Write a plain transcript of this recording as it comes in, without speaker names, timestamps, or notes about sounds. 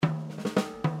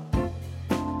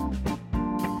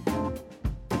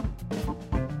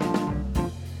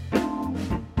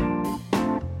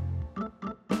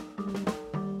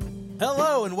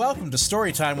Hello and welcome to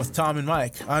Storytime with Tom and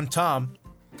Mike. I'm Tom.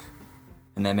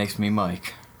 And that makes me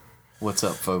Mike. What's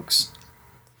up, folks?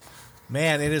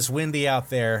 Man, it is windy out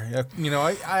there. You know,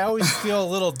 I always feel a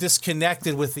little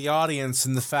disconnected with the audience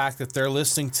and the fact that they're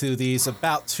listening to these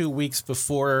about 2 weeks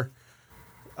before,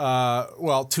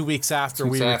 2 weeks after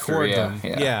we record them.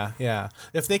 Yeah.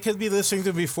 If they could be listening to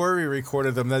them before we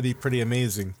recorded them, that'd be pretty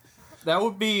amazing. That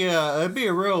would be that'd be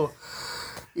a real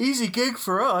easy gig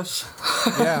for us.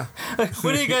 Yeah.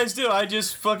 What do you guys do? I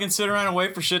just fucking sit around and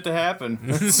wait for shit to happen.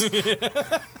 That's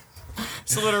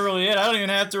literally it. I don't even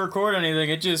have to record anything.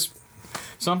 It just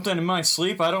something in my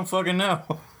sleep. I don't fucking know.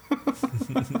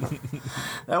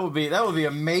 That would be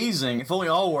amazing if only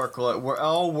all work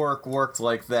worked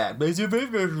like that.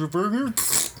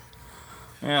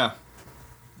 Yeah.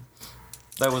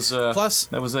 That was Plus,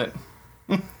 that was it.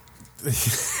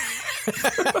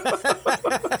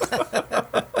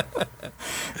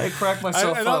 I cracked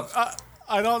myself up.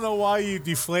 I don't know why you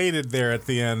deflated there at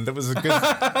the end. It was a good.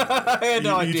 I had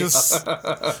no idea.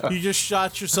 You just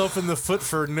shot yourself in the foot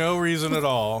for no reason at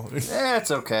all.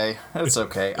 It's okay. It's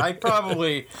okay. I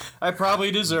probably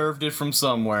deserved it from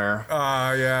somewhere.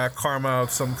 Yeah, karma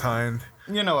of some kind.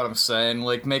 You know what I'm saying?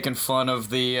 Like making fun of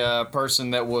the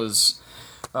person that was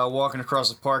walking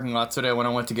across the parking lot today when I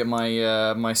went to get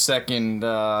my second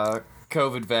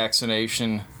COVID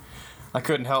vaccination. I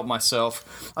couldn't help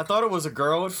myself. I thought it was a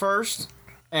girl at first,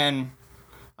 and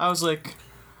I was like,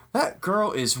 that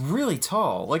girl is really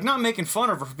tall. Like, not making fun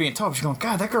of her for being tall, but she's going,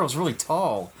 God, that girl's really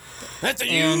tall. That's a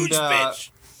huge bitch.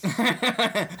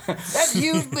 That's a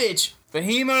huge bitch.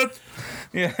 Behemoth.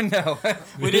 Yeah, no,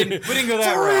 we didn't go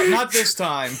that route. Not this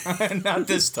time. Not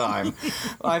this time.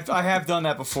 I have done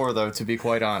that before, though, to be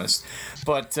quite honest.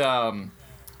 But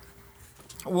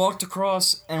walked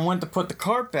across and went to put the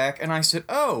cart back, and I said,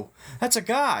 "Oh, that's a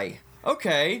guy.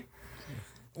 Okay."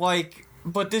 Like,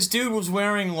 but this dude was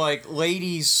wearing like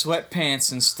ladies'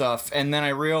 sweatpants and stuff, and then I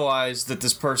realized that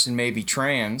this person may be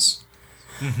trans.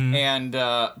 Mm-hmm. And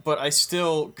but I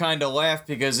still kind of laughed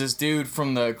because this dude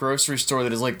from the grocery store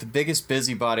that is like the biggest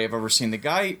busybody I've ever seen. The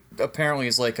guy apparently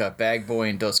is like a bag boy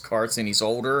and does carts, and he's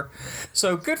older.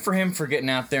 So good for him for getting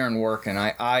out there and working.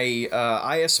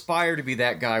 I aspire to be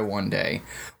that guy one day,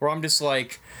 where I'm just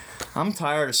like, I'm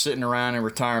tired of sitting around in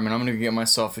retirement. I'm gonna get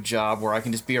myself a job where I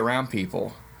can just be around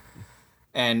people.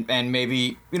 And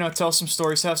maybe, you know, tell some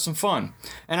stories, have some fun.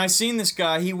 And I seen this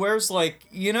guy, he wears like,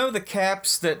 you know, the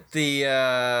caps that the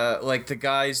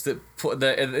guys that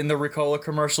in the Ricola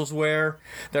commercials wear,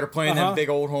 that are playing them big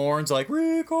old horns, like,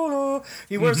 Ricola.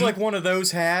 He wears like one of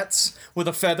those hats with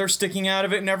a feather sticking out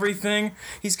of it and everything.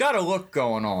 He's got a look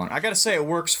going on. I gotta say, it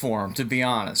works for him, to be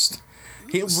honest.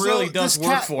 It really does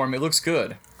work for him. It looks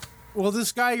good. Well,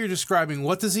 this guy you're describing,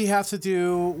 what does he have to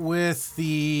do with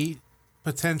the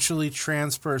potentially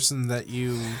trans person that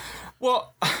you...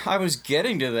 Well, I was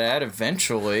getting to that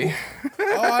eventually.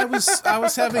 I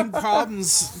was having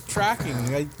problems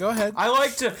tracking. Go ahead. I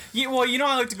like to... I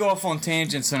like to go off on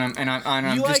tangents, and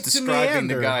I'm just describing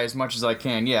the guy as much as I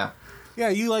can, yeah. Yeah,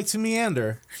 you like to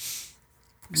meander.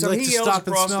 So you like he to yells stop and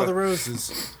across smell the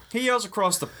roses. He yells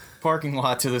across the parking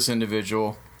lot to this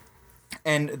individual,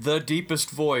 and the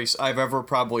deepest voice I've ever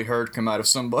probably heard come out of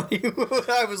somebody.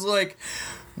 I was like...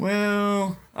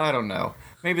 Well, I don't know.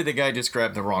 Maybe the guy just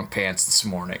grabbed the wrong pants this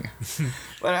morning.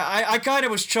 But I kind of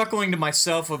was chuckling to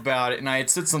myself about it, and I had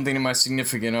said something to my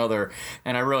significant other,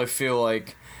 and I really feel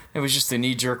like it was just a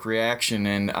knee-jerk reaction,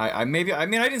 and I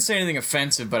didn't say anything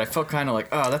offensive, but I felt kind of like,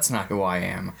 oh, that's not who I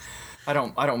am. I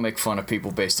don't make fun of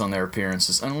people based on their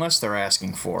appearances, unless they're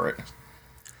asking for it.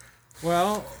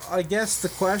 Well, I guess the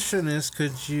question is,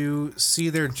 could you see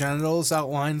their genitals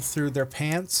outlined through their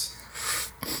pants?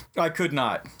 I could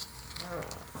not.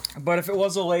 But if it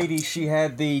was a lady, she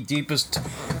had the deepest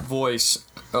voice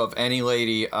of any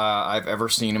lady I've ever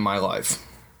seen in my life.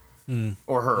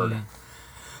 Or heard.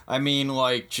 I mean,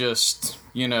 like, just,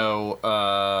 you know,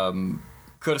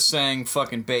 could have sang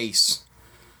fucking bass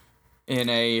in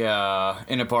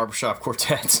a barbershop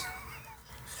quartet.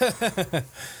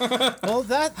 Well,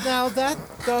 that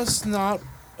does not...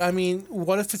 I mean,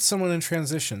 what if it's someone in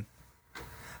transition?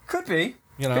 Could be.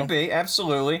 You know? Could be,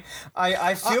 absolutely.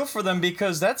 I feel for them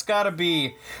because that's gotta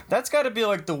be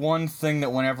like the one thing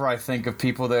that whenever I think of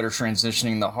people that are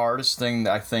transitioning, the hardest thing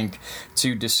that I think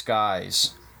to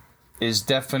disguise is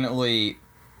definitely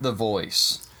the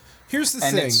voice. Here's the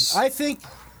thing.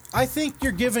 I think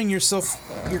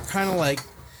you're kind of like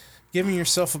giving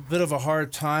yourself a bit of a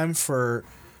hard time for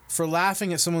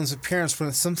laughing at someone's appearance when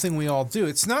it's something we all do.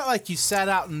 It's not like you sat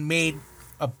out and made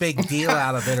a big deal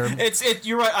out of it. Or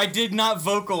You're right. I did not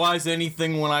vocalize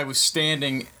anything when I was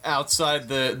standing outside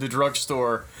the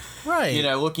drugstore. right. You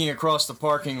know, looking across the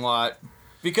parking lot.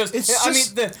 Because,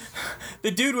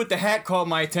 the dude with the hat caught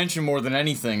my attention more than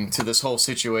anything to this whole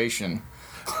situation.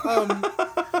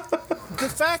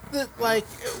 The fact that, like,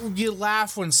 you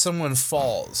laugh when someone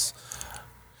falls.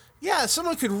 Yeah,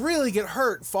 someone could really get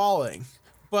hurt falling,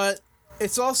 but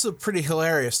it's also pretty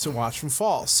hilarious to watch them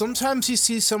fall. Sometimes you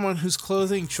see someone whose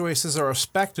clothing choices are a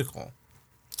spectacle,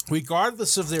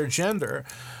 regardless of their gender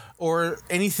or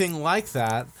anything like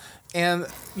that. And,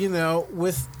 you know,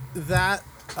 with that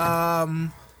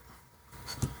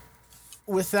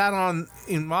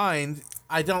in mind,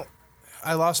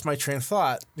 I lost my train of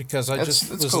thought because I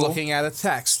was cool. looking at a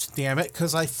text. Damn it,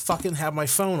 because I fucking have my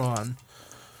phone on.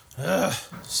 Ugh,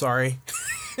 sorry.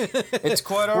 It's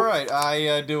quite all right.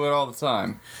 I do it all the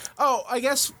time. Oh, I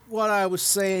guess what I was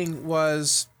saying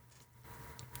was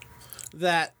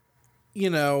that, you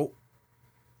know,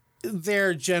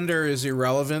 their gender is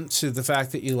irrelevant to the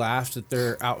fact that you laughed at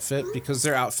their outfit because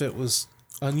their outfit was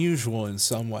unusual in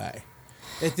some way.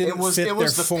 It was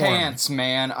the form. pants,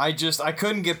 man. I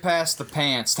couldn't get past the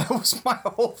pants. That was my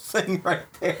whole thing right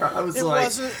there. I was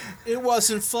it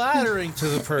wasn't flattering to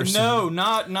the person. No,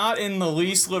 not in the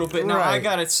least little bit. Now Right. I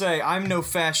gotta say, I'm no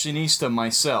fashionista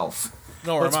myself.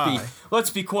 Nor am I.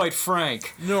 Let's be quite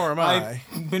frank. Nor am I.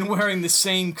 I've been wearing the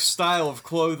same style of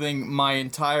clothing my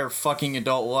entire fucking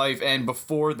adult life, and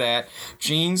before that,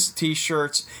 jeans,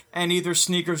 t-shirts, and either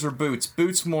sneakers or boots.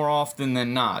 Boots more often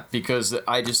than not, because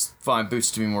I just find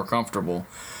boots to be more comfortable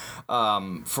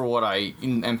for what I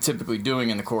am typically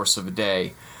doing in the course of a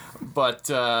day. But,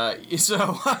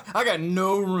 so, I got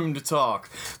no room to talk.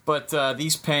 But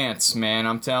these pants, man,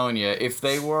 I'm telling you, if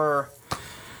they were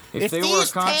a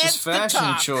conscious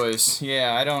fashion choice,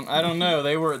 yeah, I don't know.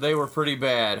 They were pretty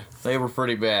bad. They were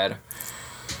pretty bad.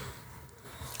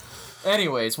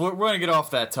 Anyways, we're going to get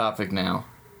off that topic now.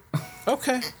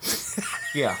 Okay.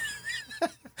 Yeah.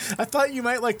 I thought you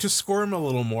might like to squirm a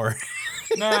little more.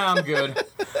 Nah, I'm good.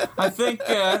 I think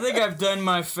I've done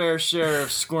my fair share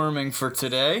of squirming for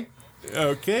today.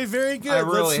 Okay, very good. I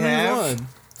really have. Let's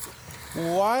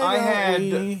move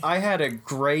on. I had a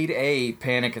grade A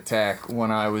panic attack when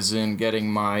I was in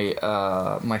getting my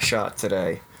my shot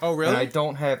today. Oh, really?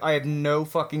 And I have no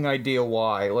fucking idea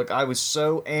why. Like, I was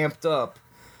so amped up.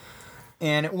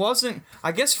 And it wasn't,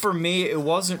 I guess for me, it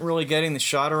wasn't really getting the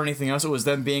shot or anything else. It was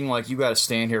them being like, you gotta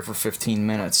stand here for 15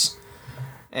 minutes.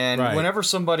 And Right. whenever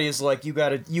somebody is like, you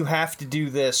have to do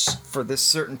this for this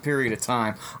certain period of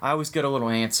time, I always get a little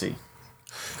antsy.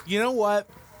 You know what?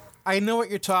 I know what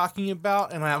you're talking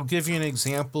about, and I'll give you an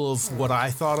example of what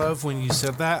I thought of when you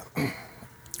said that.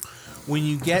 When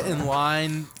you get in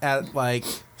line at, like,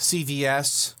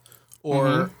 CVS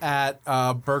or at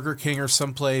Burger King or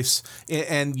someplace,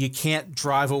 and you can't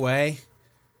drive away,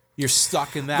 you're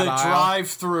stuck in that The aisle.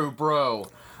 drive-through,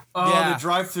 bro. Oh, Yeah. the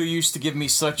drive-through used to give me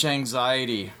such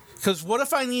anxiety. Because what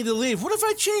if I need to leave? What if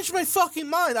I change my fucking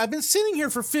mind? I've been sitting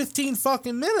here for 15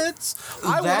 fucking minutes.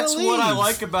 I want That's to leave. what I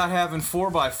like about having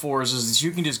 4x4s is that you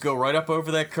can just go right up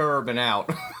over that curb and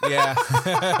out. Yeah.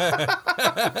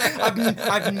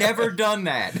 I've never done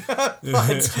that.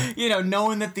 But, you know,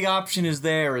 knowing that the option is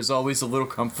there is always a little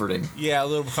comforting. Yeah, a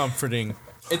little comforting.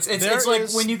 It's There like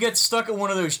is- when you get stuck at one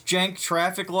of those jank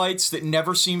traffic lights that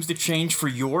never seems to change for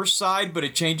your side, but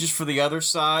it changes for the other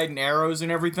side and arrows and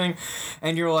everything,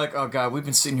 and you're like, oh god, we've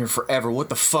been sitting here forever, what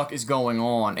the fuck is going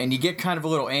on? And you get kind of a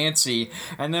little antsy,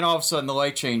 and then all of a sudden the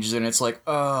light changes and it's like,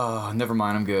 oh, never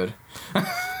mind, I'm good.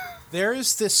 There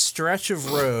is this stretch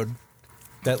of road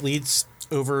that leads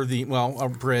over a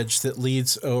bridge that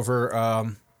leads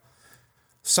over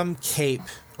some cape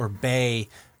or bay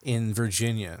in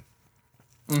Virginia.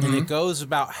 And it goes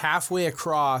about halfway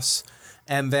across,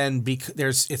 and then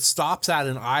it stops at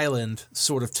an island,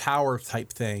 sort of tower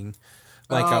type thing,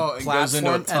 like a it platform, goes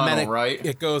into a tunnel, and then right?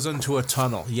 it goes into a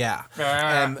tunnel. Yeah,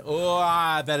 and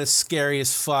that is scary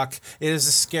as fuck. It is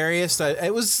the scariest.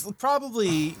 It was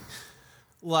probably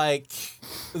like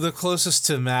the closest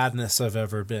to madness I've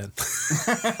ever been.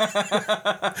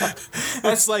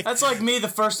 That's like me the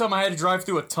first time I had to drive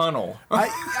through a tunnel.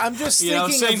 I'm just You know,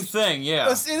 thinking same thing, yeah.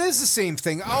 It is the same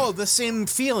thing. Oh, the same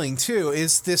feeling too.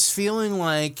 Is this feeling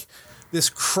like this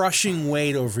crushing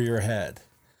weight over your head?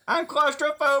 I'm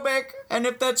claustrophobic, and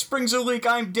if that springs a leak,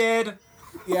 I'm dead.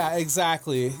 Yeah,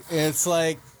 exactly. It's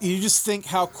like you just think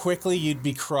how quickly you'd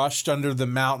be crushed under the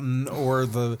mountain or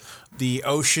the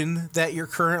ocean that you're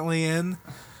currently in.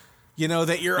 You know,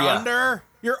 that you're under.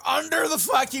 You're under the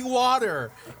fucking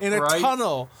water in a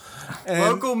tunnel. And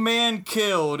local man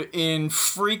killed in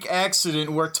freak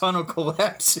accident where tunnel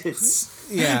collapses.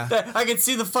 Yeah. I can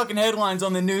see the fucking headlines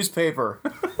on the newspaper.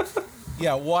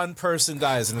 Yeah, one person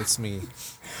dies and it's me.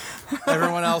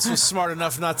 Everyone else was smart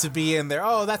enough not to be in there.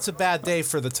 Oh, that's a bad day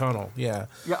for the tunnel. Yeah.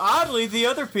 Yeah. Oddly, the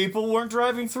other people weren't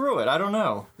driving through it. I don't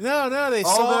know. No, they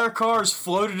all saw their cars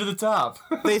floated to the top.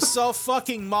 They saw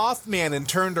fucking Mothman and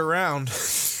turned around.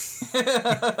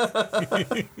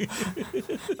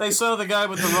 They saw the guy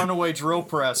with the runaway drill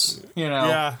press,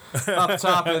 up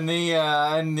top in the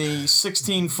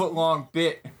 16-foot long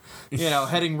bit.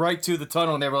 Heading right to the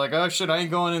tunnel, and they were like, "Oh shit, I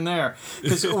ain't going in there."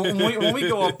 Because when we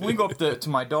go up to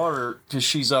my daughter, because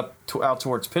she's out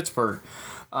towards Pittsburgh.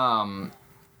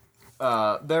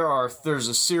 There's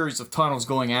a series of tunnels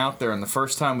going out there, and the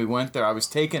first time we went there, I was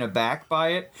taken aback by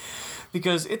it,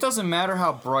 because it doesn't matter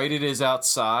how bright it is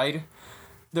outside.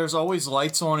 There's always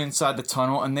lights on inside the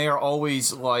tunnel, and they are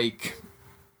always like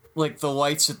the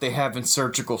lights that they have in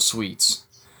surgical suites.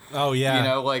 Oh,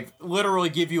 yeah. Literally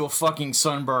give you a fucking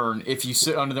sunburn if you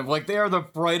sit under them. They are the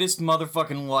brightest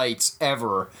motherfucking lights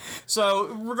ever. So,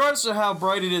 regardless of how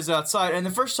bright it is outside, and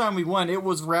the first time we went, it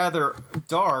was rather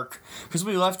dark, because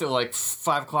we left at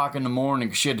 5 o'clock in the morning,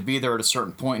 because she had to be there at a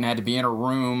certain point and had to be in her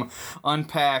room,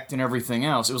 unpacked and everything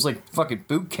else. It was like fucking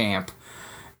boot camp.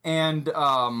 And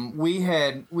we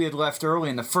had left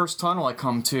early, and the first tunnel I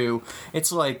come to,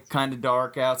 it's kind of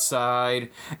dark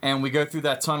outside, and we go through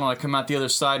that tunnel, I come out the other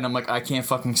side, and I'm like, I can't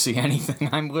fucking see anything.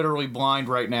 I'm literally blind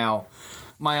right now.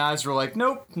 My eyes were like,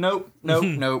 nope, nope, nope,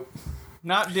 nope.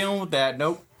 Not dealing with that,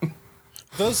 nope.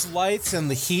 Those lights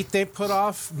and the heat they put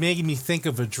off made me think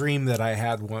of a dream that I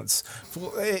had once.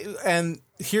 And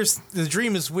the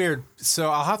dream is weird, so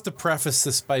I'll have to preface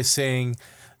this by saying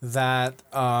that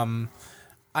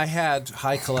I had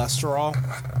high cholesterol,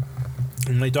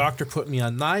 and my doctor put me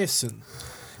on niacin,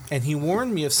 and he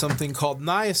warned me of something called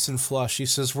niacin flush. He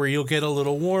says, where you'll get a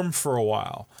little warm for a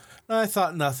while. And I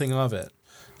thought nothing of it.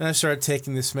 And I started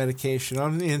taking this medication.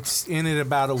 I'm in it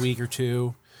about a week or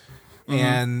two,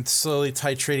 and slowly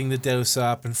titrating the dose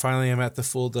up, and finally I'm at the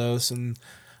full dose, and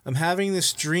I'm having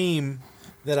this dream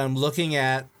that I'm looking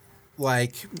at,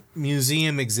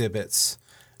 museum exhibits.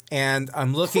 And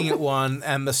I'm looking at one,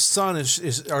 and the sun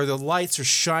the lights are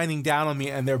shining down on me,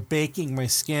 and they're baking my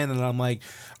skin. And I'm like,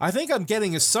 I think I'm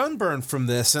getting a sunburn from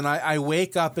this. And I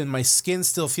wake up, and my skin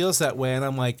still feels that way. And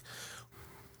I'm like,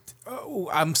 oh,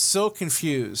 I'm so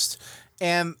confused.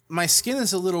 And my skin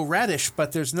is a little reddish,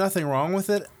 but there's nothing wrong with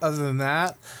it other than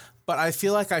that. But I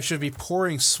feel like I should be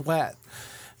pouring sweat.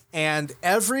 And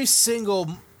every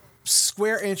single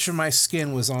square inch of my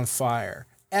skin was on fire.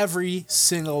 Every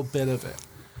single bit of it.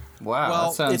 Wow, well,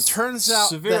 that sounds it turns out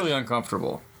severely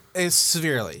uncomfortable. It's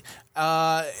severely.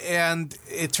 And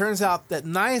it turns out that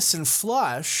niacin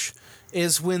flush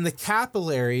is when the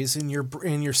capillaries in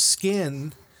your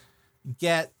skin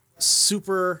get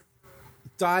super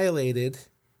dilated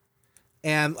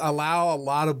and allow a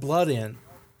lot of blood in,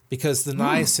 because the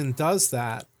niacin does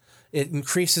that. It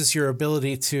increases your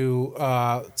ability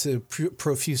to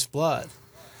profuse blood.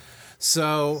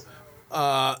 So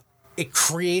it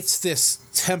creates this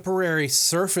temporary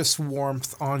surface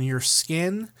warmth on your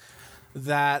skin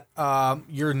that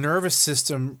your nervous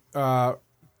system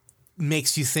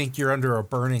makes you think you're under a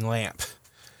burning lamp.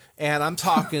 And I'm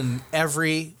talking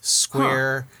every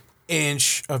square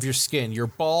inch of your skin. Your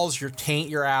balls, your taint,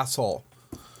 your asshole.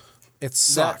 It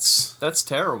sucks. That's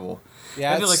terrible.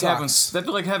 Yeah, that'd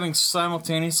be like having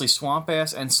simultaneously swamp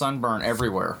ass and sunburn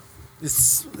everywhere. It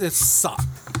sucked.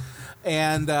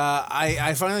 And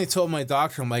I finally told my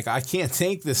doctor, I'm like, I can't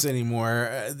take this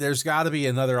anymore. There's got to be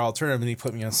another alternative. And he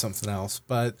put me on something else.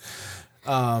 But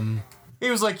he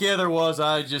was like, yeah, there was.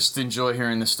 I just enjoy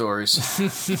hearing the stories.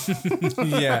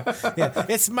 yeah.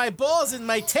 It's my balls in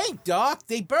my tank, Doc.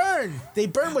 They burn. They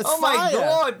burn with fire. Oh, my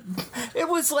God. It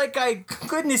was like,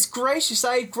 goodness gracious,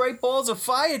 I had great balls of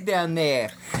fire down there.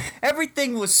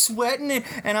 Everything was sweating.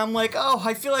 And I'm like, oh,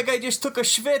 I feel like I just took a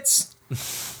schwitz.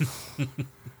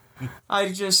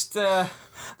 I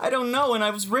don't know, and I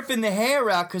was ripping the hair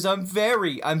out because I'm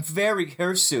very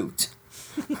hirsute.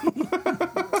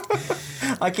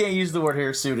 I can't use the word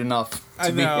hirsute enough. I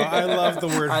know, I love the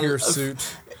word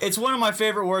hirsute. It's one of my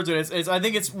favorite words, and I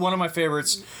think it's one of my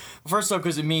favorites. First off,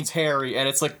 because it means hairy, and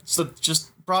it's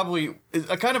just probably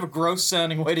a kind of a gross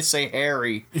sounding way to say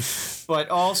hairy, but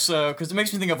also because it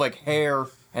makes me think of hair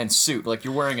and suit, like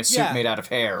you're wearing a suit made out of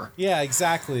hair. Yeah,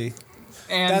 exactly.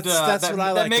 And that's what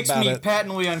I like about it. That makes me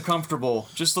patently uncomfortable,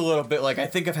 just a little bit. I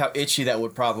think of how itchy that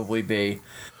would probably be.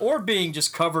 Or being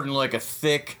just covered in a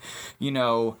thick,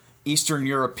 Eastern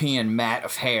European mat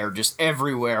of hair just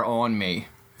everywhere on me.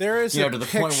 There is to the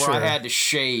point where I had to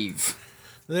shave.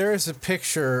 There is a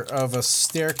picture of a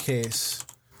staircase.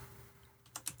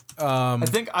 I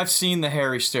think I've seen the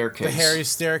hairy staircase. The hairy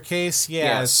staircase,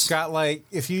 yeah. Yes. It's got like,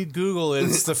 if you Google it,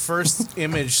 it's the first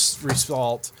image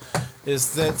result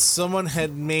is that someone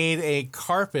had made a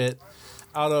carpet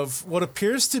out of what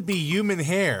appears to be human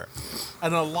hair,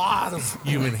 and a lot of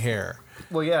human hair.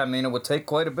 Well, yeah, I mean, it would take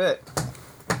quite a bit.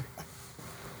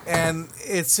 And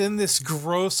it's in this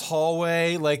gross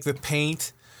hallway, like the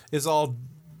paint is all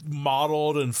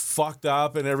modeled and fucked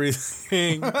up and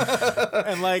everything.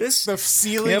 And like the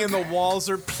ceiling and the walls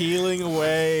are peeling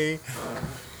away.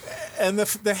 And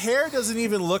the hair doesn't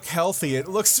even look healthy. It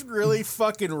looks really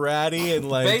fucking ratty and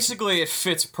like... Basically, it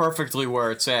fits perfectly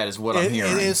where it's at, is what I'm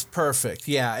hearing. It is perfect.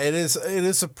 Yeah, it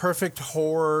is a perfect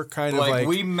horror kind of like...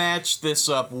 we matched this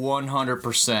up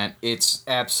 100%. It's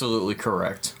absolutely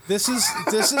correct. This is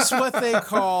what they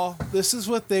call... This is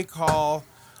what they call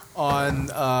on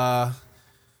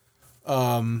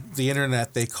the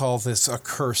internet, they call this a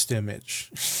cursed image.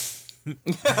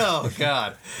 Oh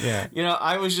God! Yeah.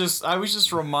 I was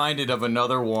just reminded of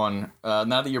another one.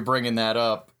 Now that you're bringing that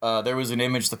up, there was an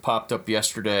image that popped up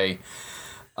yesterday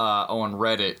on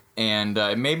Reddit, and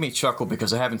it made me chuckle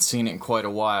because I haven't seen it in quite a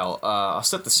while. I'll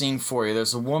set the scene for you.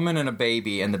 There's a woman and a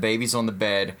baby, and the baby's on the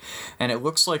bed, and it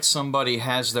looks like somebody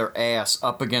has their ass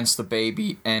up against the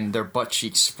baby and their butt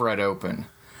cheeks spread open.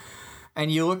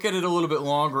 And you look at it a little bit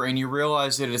longer, and you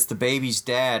realize that it's the baby's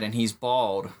dad, and he's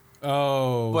bald.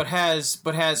 Oh. But has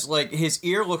like his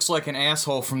ear looks like an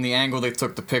asshole from the angle they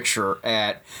took the picture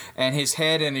at, and his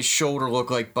head and his shoulder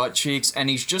look like butt cheeks, and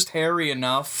he's just hairy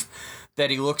enough that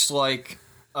he looks like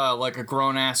a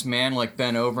grown ass man, like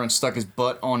bent over and stuck his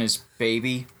butt on his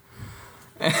baby.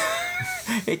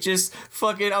 It just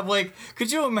fucking, I'm like,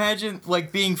 could you imagine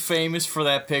like being famous for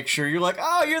that picture? You're like,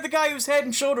 oh, you're the guy whose head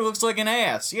and shoulder looks like an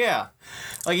ass. Yeah.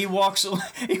 Like you walk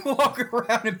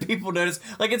around and people notice.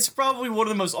 Like it's probably one of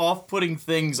the most off-putting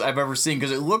things I've ever seen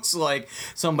because it looks like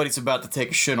somebody's about to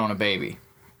take a shit on a baby.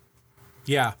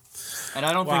 Yeah. And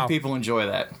I don't think people enjoy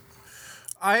that.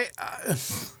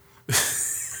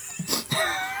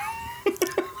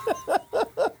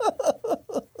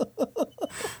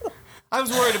 I was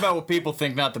worried about what people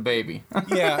think, not the baby.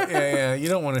 Yeah. You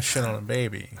don't want to shit on a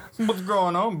baby. What's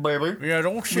going on, baby? Yeah,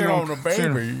 don't shit on the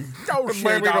baby. Don't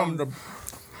shit on the...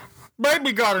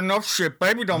 Baby got enough shit.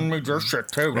 Baby don't need your shit,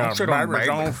 too. Don't shit on the baby.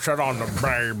 Don't shit on the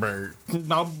baby.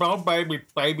 No baby.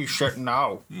 Baby shit,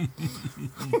 no.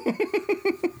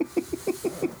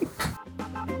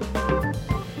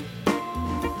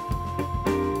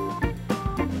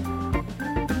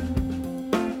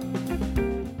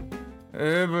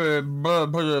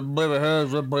 Baby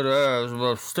has a bit of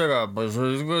ass, stick up. Baby,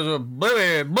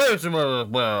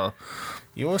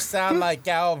 You sound like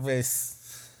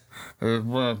Elvis.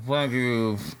 Thank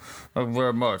you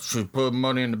very much. Just put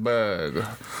money in the bag.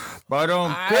 But I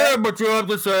don't care, but you have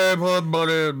to say put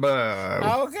money in the bag.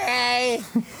 Okay.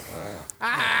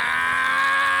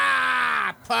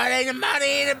 Putting the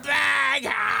money in the bag.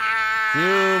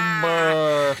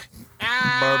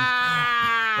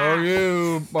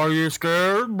 Are you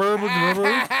scared, baby?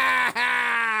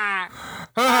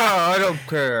 I don't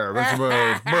care. It's a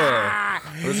baby.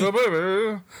 It's a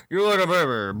baby. You like a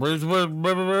baby. Please,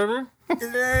 baby.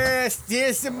 Yes,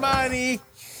 here's the money.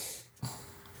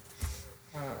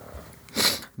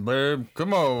 Babe,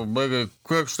 come on, make a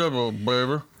quick step up,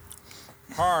 baby.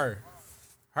 Hurry.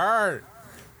 Hey,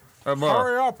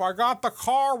 Hurry up, I got the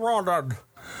car running.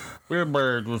 Yeah,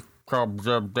 babe, just comes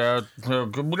up, Dad.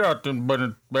 Come out and put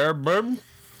it there, baby.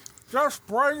 Just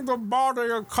bring the money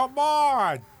and come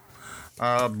on.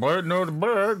 But no, the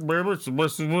bag, baby.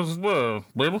 What's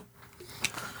baby?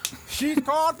 She's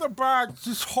got the bag.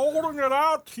 She's holding it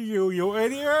out to you, you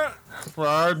idiot.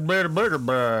 I made a bigger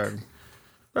bag.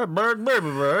 That bag, baby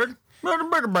bag. Made a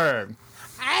bigger bag.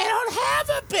 I don't have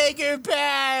a bigger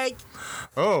bag.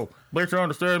 Oh, bet you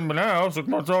understand me now, so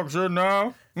come on, talk shit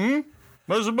now.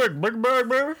 That's a big bag,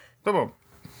 baby. Come on.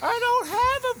 I don't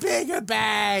have a bigger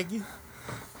bag.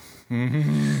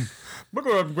 Look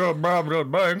at that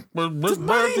bag. This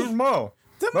bag too small.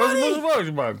 The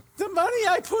money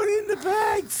I put in the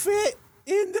bag fit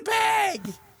in the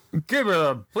bag. Give me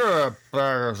a bag.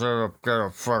 Get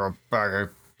a fucking bag.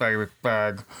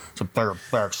 Bag. It's a bigger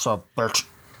bag, son bitch.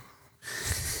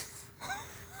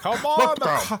 Come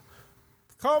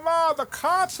on, the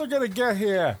cops are gonna get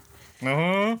here.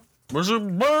 Where's your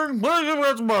bag?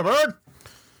 Where's my bag?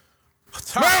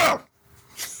 No!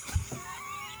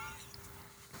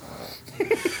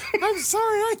 I'm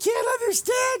sorry, I can't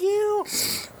understand you.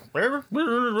 baby.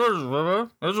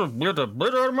 This is get the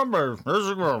bit out of my baby. This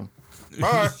is wrong.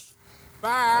 Bye.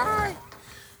 Bye.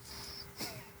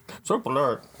 So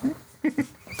polite.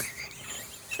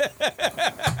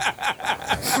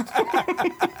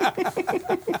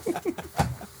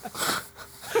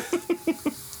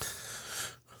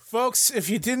 Folks, if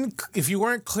you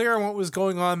weren't clear on what was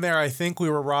going on there, I think we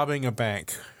were robbing a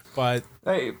bank. But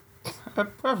hey, I think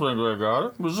I got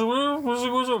it. What's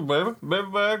up, baby?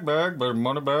 Baby bag, baby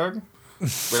money bag. We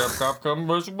have cop coming,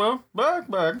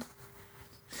 bag.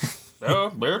 Oh,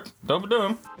 baby, don't be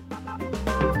dumb.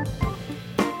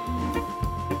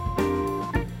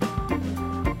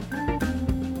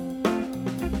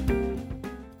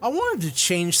 I wanted to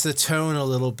change the tone a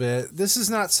little bit. This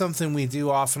is not something we do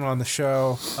often on the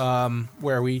show,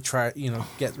 where we try,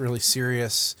 get really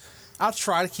serious. I'll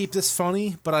try to keep this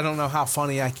funny, but I don't know how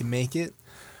funny I can make it.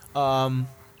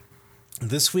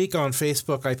 This week on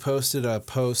Facebook, I posted a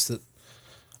post that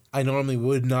I normally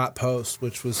would not post,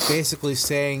 which was basically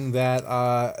saying that,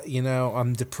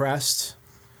 I'm depressed.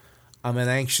 I'm an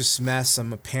anxious mess.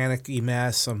 I'm a panicky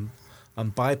mess. I'm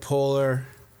bipolar.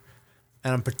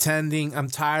 And I'm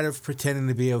tired of pretending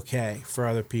to be okay for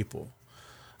other people.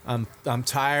 I'm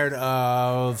tired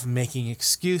of making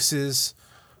excuses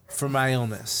for my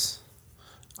illness.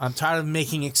 I'm tired of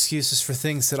making excuses for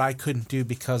things that I couldn't do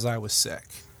because I was sick.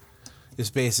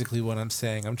 Is basically what I'm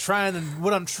saying.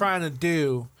 What I'm trying to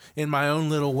do in my own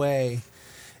little way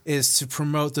is to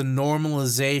promote the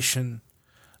normalization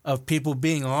of people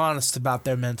being honest about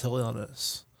their mental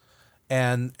illness.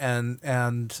 And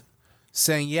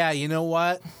saying, yeah, you know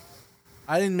what?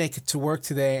 I didn't make it to work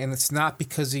today, and it's not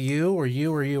because of you or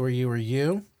you or you or you or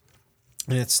you.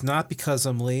 And it's not because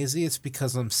I'm lazy, it's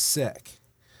because I'm sick.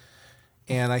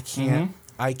 And I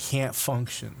can't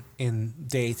function in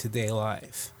day-to-day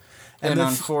life. And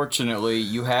unfortunately,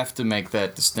 you have to make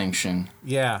that distinction.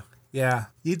 Yeah.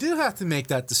 You do have to make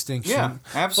that distinction. Yeah,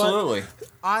 absolutely.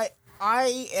 But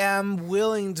I am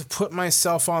willing to put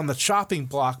myself on the chopping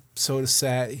block, so to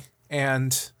say,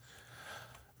 and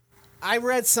I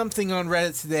read something on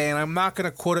Reddit today, and I'm not going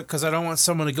to quote it because I don't want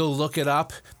someone to go look it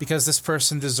up because this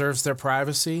person deserves their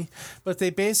privacy. But they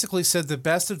basically said the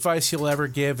best advice you'll ever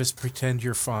give is pretend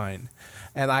you're fine.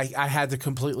 And I had to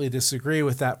completely disagree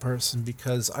with that person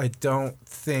because I don't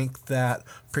think that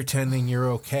pretending you're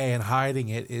okay and hiding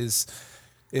it is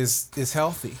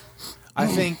healthy. I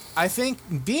think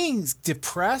being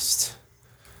depressed,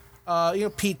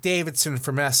 Pete Davidson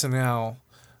from SNL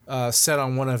said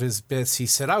on one of his bits, he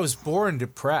said, I was born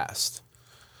depressed.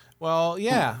 Well,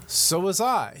 yeah, so was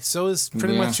I. So is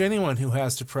pretty much anyone who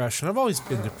has depression. I've always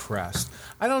been depressed.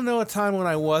 I don't know a time when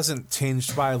I wasn't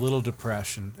tinged by a little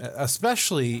depression,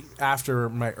 especially after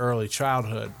my early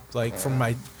childhood, like from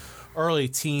my early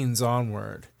teens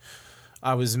onward.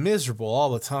 I was miserable all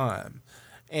the time.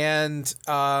 And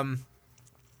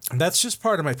that's just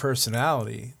part of my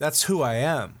personality. That's who I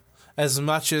am. As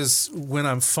much as when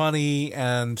I'm funny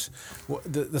and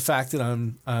the fact that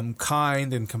I'm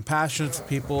kind and compassionate to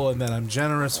people and that I'm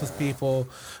generous with people,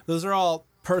 those are all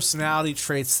personality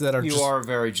traits that are. You are a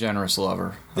very generous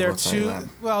lover. They're too.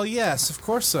 Well, yes, of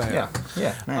course I am.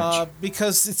 Yeah.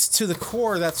 Because it's to the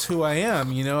core. That's who I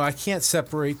am. I can't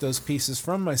separate those pieces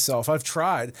from myself. I've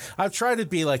tried to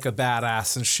be like a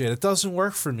badass and shit. It doesn't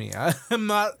work for me. I'm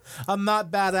not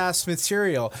badass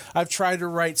material. I've tried to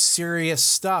write serious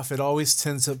stuff. It always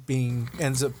ends up being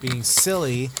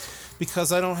silly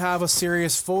because I don't have a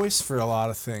serious voice for a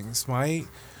lot of things. My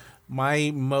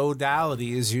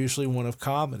modality is usually one of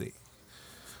comedy.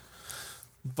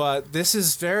 But this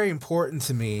is very important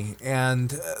to me, and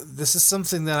this is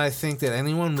something that I think that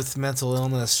anyone with mental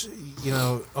illness,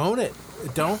 own it.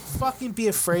 Don't fucking be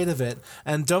afraid of it,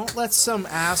 and don't let some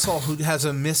asshole who has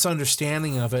a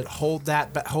misunderstanding of it hold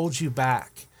you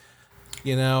back.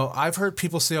 I've heard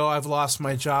people say, "Oh, I've lost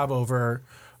my job over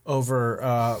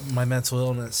my mental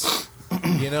illness."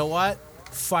 You know what?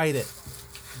 Fight it.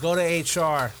 Go to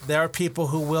HR. There are people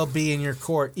who will be in your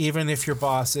court, even if your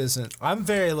boss isn't. I'm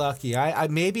very lucky. I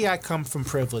maybe I come from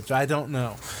privilege. I don't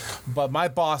know, but my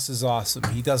boss is awesome.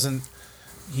 He doesn't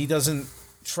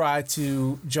try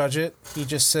to judge it. He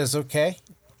just says, "Okay,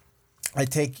 I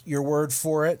take your word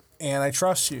for it, and I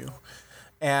trust you,"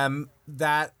 and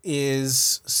that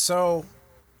is so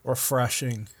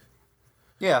refreshing.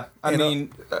 Yeah, I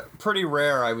mean, pretty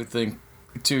rare, I would think.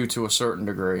 To a certain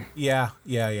degree. Yeah.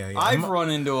 I've run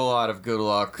into a lot of good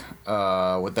luck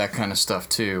with that kind of stuff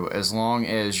too, as long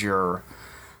as you're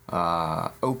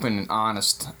open and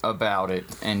honest about it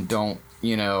and don't,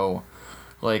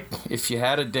 Like, if you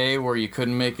had a day where you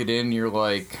couldn't make it in, you're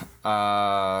like,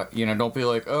 don't be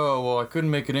like, oh, well, I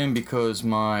couldn't make it in because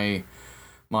my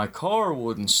car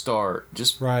wouldn't start.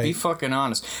 Just be fucking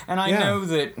honest. And I know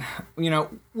that,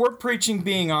 we're preaching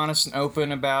being honest and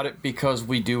open about it because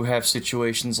we do have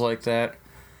situations like that.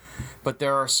 But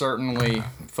there are certainly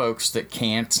folks that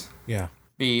can't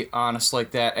be honest like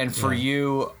that. And for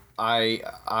you, I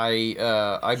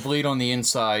bleed on the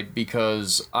inside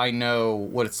because I know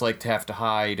what it's like to have to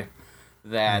hide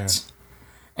that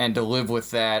and to live with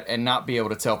that and not be able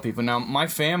to tell people. Now, my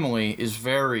family is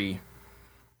very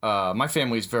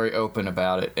open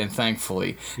about it, and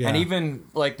thankfully. Yeah. And even,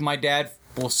 like, my dad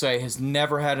will say has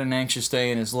never had an anxious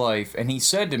day in his life, and he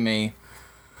said to me,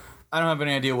 I don't have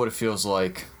any idea what it feels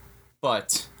like,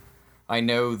 but I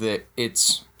know that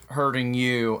it's hurting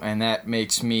you, and that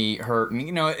makes me hurt,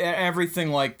 and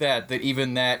everything like that. That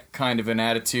even that kind of an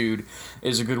attitude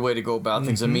is a good way to go about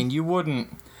things. I mean, you wouldn't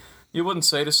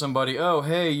say to somebody, "Oh,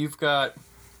 hey, you've got,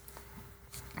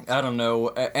 I don't know,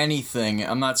 anything."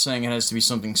 I'm not saying it has to be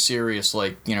something serious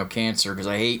like cancer, because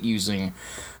I hate using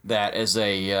that as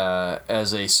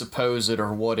a supposed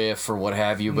or what if or what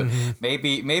have you. But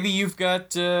maybe you've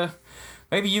got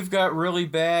really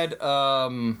bad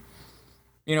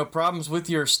problems with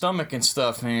your stomach and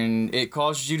stuff, and it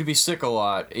causes you to be sick a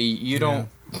lot. You don't,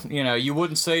 you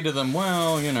wouldn't say to them,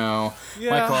 well,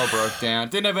 my car broke down.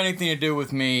 It didn't have anything to do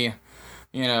with me,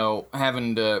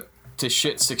 having to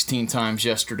shit 16 times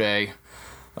yesterday.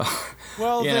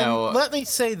 Well, then, let me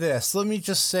say this. Let me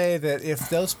just say that if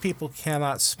those people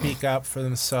cannot speak up for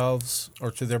themselves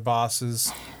or to their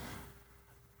bosses,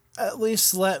 at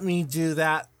least let me do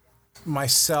that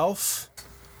myself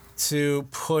to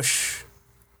push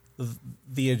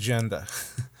the agenda,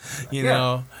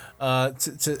 to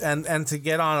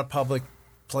get on a public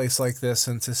place like this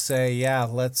and to say,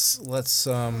 let's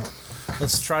try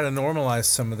to normalize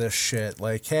some of this shit.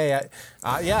 Like, hey,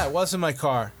 it wasn't my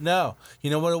car. No, you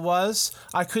know what it was?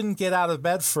 I couldn't get out of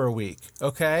bed for a week.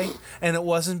 Okay, and it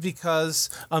wasn't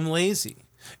because I'm lazy.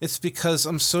 It's because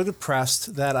I'm so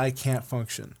depressed that I can't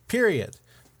function. Period.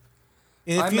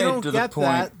 If you don't get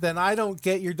that, then I don't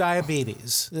get your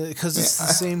diabetes, because it's the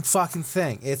same fucking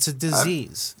thing. It's a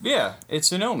disease.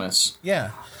 It's an illness. Yeah.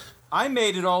 I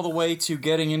made it all the way to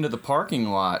getting into the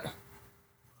parking lot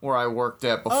where I worked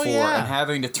at before and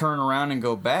having to turn around and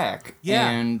go back. Yeah.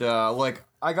 And,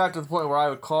 I got to the point where I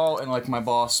would call and, my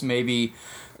boss maybe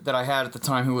that I had at the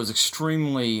time, who was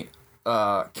extremely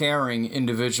caring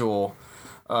individual,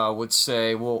 would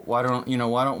say, well, why don't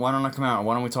I come out?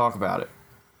 Why don't we talk about it?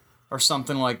 Or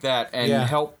something like that, and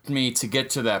helped me to get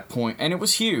to that point. And it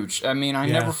was huge. I mean, I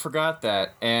never forgot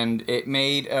that, and it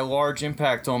made a large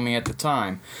impact on me at the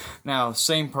time. Now,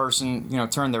 same person,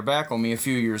 turned their back on me a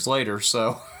few years later,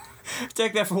 so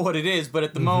take that for what it is. But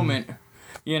at the moment,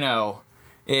 it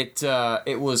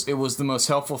was the most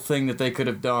helpful thing that they could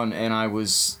have done, and I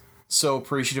was so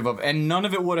appreciative of. And none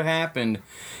of it would have happened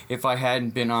if I hadn't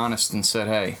been honest and said,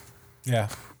 hey. Yeah.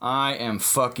 I am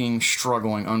fucking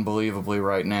struggling unbelievably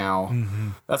right now. Mm-hmm.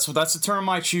 That's the term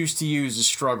I choose to use, is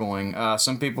struggling.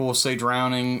 Some people will say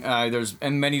drowning. There's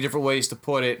many different ways to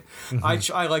put it.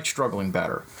 Mm-hmm. I like struggling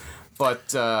better,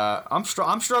 but I'm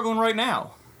struggling right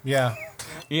now. Yeah.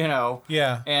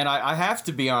 Yeah. And I have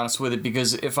to be honest with it,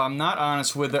 because if I'm not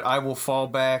honest with it, I will fall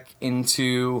back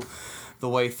into the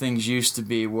way things used to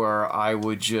be, where I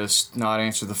would just not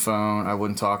answer the phone. I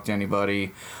wouldn't talk to anybody.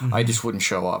 Mm-hmm. I just wouldn't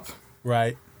show up.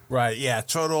 Right. Yeah,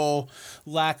 total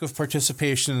lack of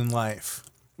participation in life.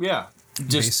 Yeah,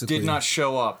 just did not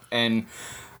show up, and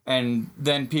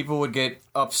then people would get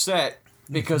upset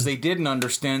because they didn't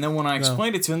understand. Then when I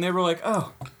explained it to them, they were like,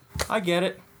 "Oh, I get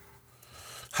it.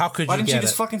 How could Why you didn't you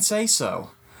just fucking say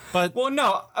so?" But well,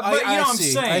 no, but you know what I'm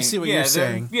saying. I see what you're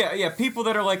saying. Yeah. People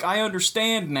that are like, "I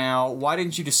understand now. Why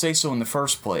didn't you just say so in the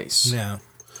first place?" Yeah.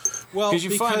 Well, because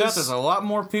you find out there's a lot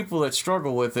more people that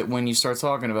struggle with it when you start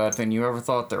talking about it than you ever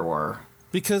thought there were.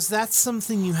 Because that's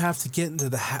something you have to get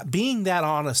into being that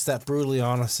honest, that brutally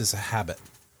honest, is a habit.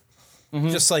 Mm-hmm.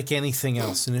 Just like anything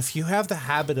else. And if you have the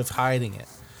habit of hiding it,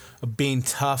 of being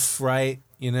tough, right?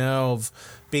 Of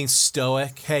being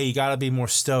stoic. Hey, you got to be more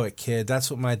stoic, kid.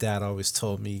 That's what my dad always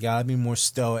told me. You got to be more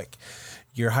stoic.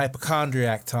 You're a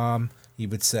hypochondriac, Tom, he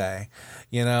would say.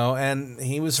 And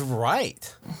he was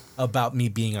right about me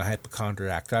being a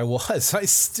hypochondriac. I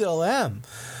still am.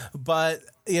 But,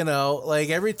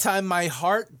 every time my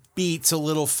heart beats a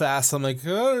little fast, I'm like,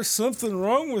 oh, there's something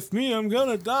wrong with me. I'm going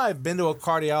to die. I've been to a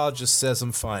cardiologist, says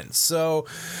I'm fine. So,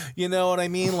 you know what I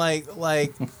mean? I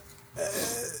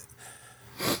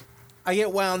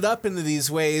get wound up into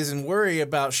these ways and worry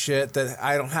about shit that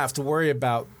I don't have to worry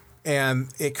about and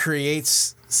it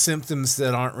creates symptoms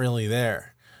that aren't really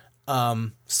there.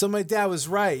 So my dad was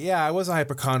right. Yeah, I was a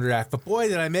hypochondriac, but boy,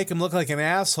 did I make him look like an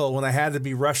asshole when I had to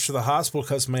be rushed to the hospital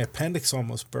because my appendix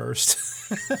almost burst.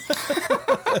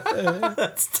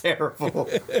 That's terrible.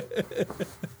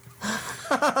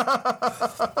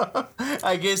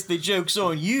 I guess the joke's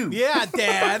on you. Yeah,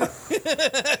 Dad.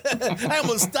 I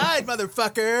almost died,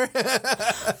 motherfucker.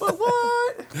 But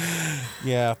what?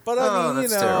 Yeah, but I mean,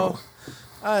 terrible.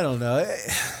 I don't know.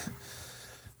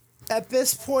 At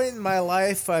this point in my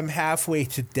life, I'm halfway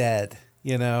to dead,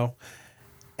 and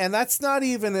that's not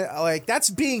even that's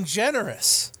being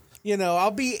generous.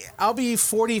 I'll be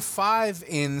 45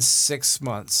 in 6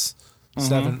 months.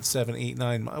 7, 8,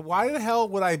 9 months. Why the hell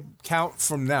would I count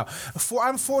from now?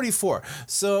 I'm 44,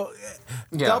 so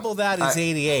double that is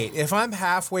 88. If I'm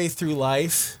halfway through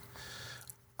life,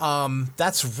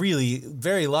 that's really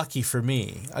very lucky for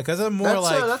me because I'm more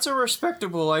that's a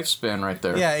respectable lifespan right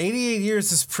there. Yeah, 88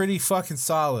 years is pretty fucking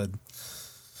solid.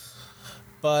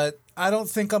 But I don't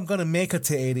think I'm gonna make it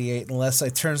to 88 unless I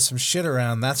turn some shit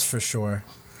around. That's for sure.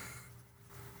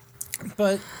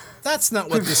 But that's not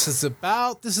what this is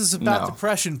about. This is about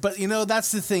depression. But,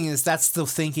 that's the thing that's the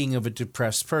thinking of a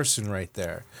depressed person right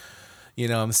there.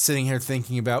 I'm sitting here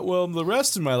thinking about, well, the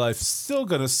rest of my life is still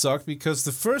going to suck because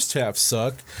the first half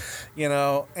sucked,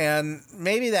 and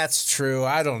maybe that's true.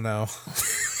 I don't know.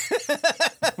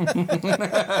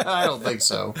 I don't think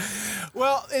so.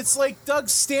 Well, it's like Doug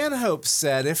Stanhope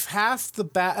said, if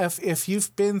if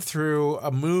you've been through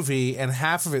a movie and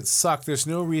half of it sucked, there's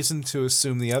no reason to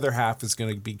assume the other half is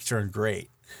going to be turned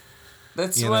great.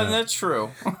 That's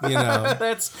true.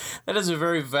 That is a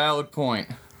very valid point.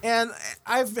 And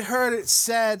I've heard it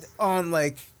said on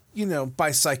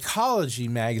by psychology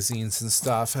magazines and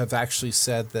stuff have actually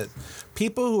said that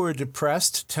people who are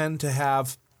depressed tend to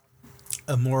have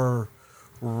a more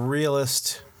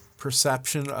realist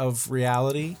perception of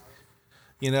reality,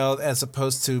 as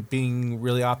opposed to being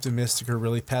really optimistic or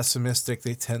really pessimistic.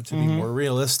 They tend to be more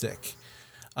realistic.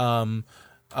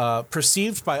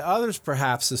 Perceived by others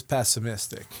perhaps as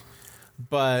pessimistic,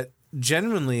 but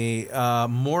genuinely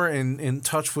more in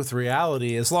touch with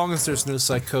reality, as long as there's no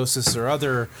psychosis or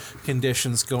other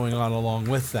conditions going on along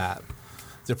with that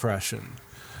depression.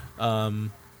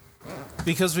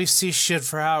 Because we see shit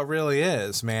for how it really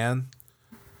is, man.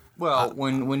 Well,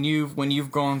 when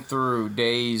you've gone through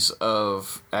days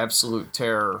of absolute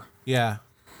terror,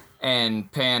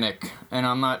 and panic, and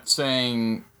I'm not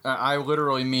saying, I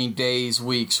literally mean days,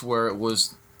 weeks where it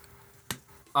was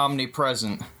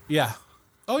omnipresent. Yeah.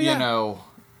 Oh yeah.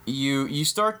 You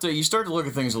start to look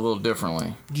at things a little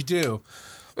differently. You do.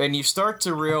 And you start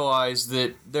to realize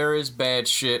that there is bad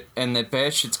shit and that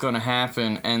bad shit's going to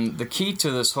happen, and the key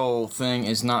to this whole thing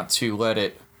is not to let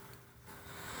it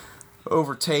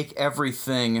overtake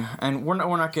everything. And we're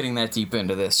not getting that deep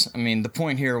into this. I mean, the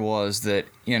point here was that,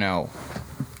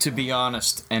 to be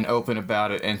honest and open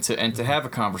about it and to have a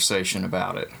conversation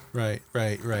about it. Right.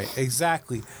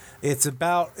 Exactly. It's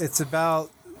about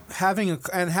having a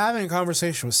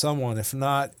conversation with someone, if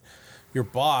not your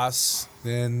boss,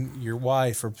 then your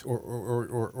wife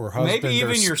or husband, maybe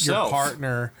even yourself, your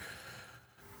partner.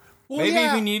 Well, maybe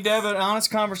even you need to have an honest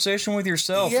conversation with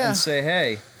yourself and say,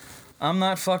 "Hey, I'm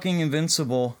not fucking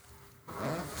invincible."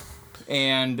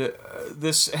 And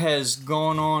this has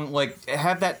gone on,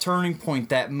 have that turning point,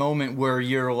 that moment where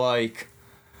you're like,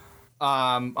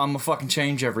 I'm gonna fucking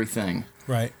change everything.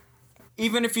 Right.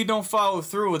 Even if you don't follow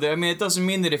through with it, I mean, it doesn't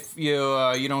mean that if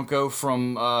you don't go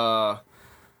from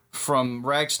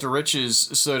rags to riches,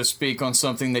 so to speak, on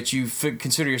something that you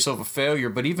consider yourself a failure,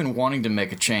 but even wanting to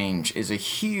make a change is a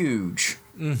huge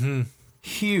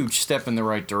step in the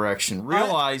right direction.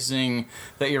 Realizing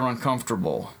that you're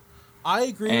uncomfortable. I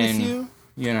agree with you.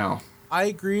 I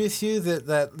agree with you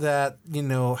that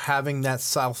having that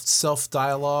self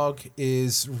dialogue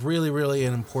is really, really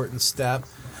an important step.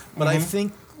 But I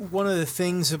think one of the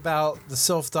things about the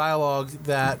self-dialogue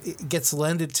that it gets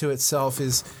lended to itself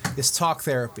is talk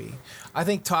therapy. I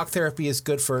think talk therapy is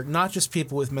good for not just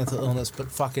people with mental illness,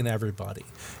 but fucking everybody.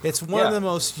 It's one of the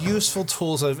most useful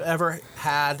tools I've ever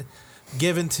had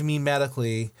given to me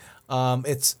medically.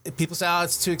 People say, oh,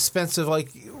 it's too expensive.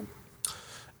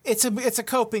 It's a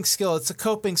coping skill. It's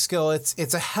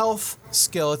a health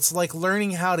skill. It's like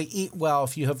learning how to eat well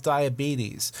if you have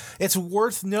diabetes. It's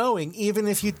worth knowing even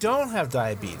if you don't have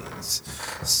diabetes.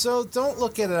 So don't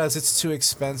look at it as it's too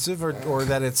expensive or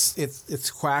that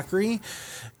it's quackery.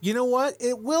 You know what?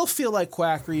 It will feel like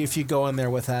quackery if you go in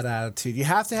there with that attitude. You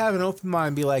have to have an open mind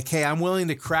and be like, hey, I'm willing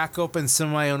to crack open some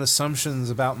of my own assumptions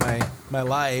about my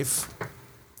life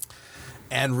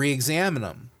and re-examine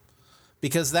them.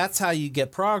 because that's how you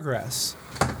get progress.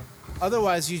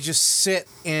 Otherwise, you just sit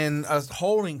in a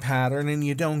holding pattern and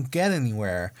you don't get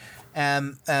anywhere.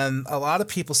 And a lot of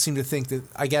people seem to think that,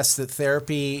 I guess, that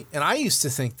therapy, and I used to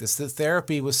think this, that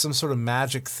therapy was some sort of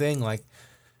magic thing. Like,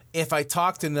 if I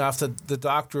talked enough, the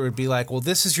doctor would be like, well,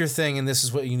 this is your thing and this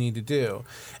is what you need to do.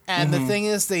 And the thing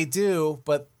is, they do,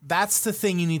 but that's the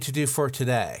thing you need to do for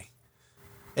today.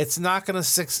 It's not going to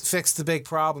fix the big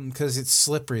problem because it's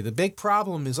slippery. The big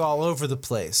problem is all over the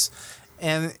place.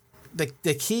 And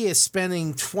the key is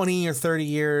spending 20 or 30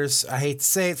 years, I hate to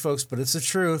say it, folks, but it's the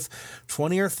truth,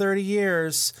 20 or 30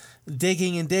 years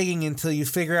digging and digging until you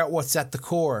figure out what's at the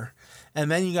core.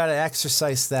 And then you got to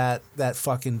exercise that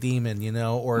fucking demon, you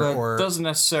know, or it doesn't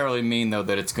necessarily mean, though,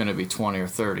 that it's going to be 20 or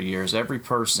 30 years. Every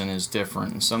person is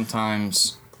different, and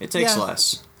sometimes it takes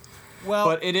less. Well,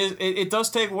 but it does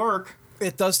take work.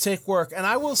 It does take work. And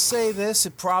I will say this,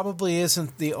 it probably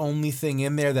isn't the only thing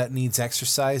in there that needs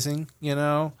exercising, you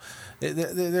know.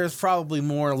 There's probably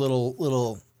more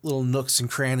little nooks and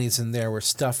crannies in there where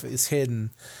stuff is hidden.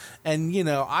 And, you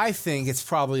know, I think it's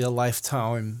probably a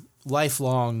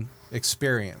lifelong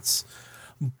experience.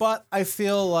 But I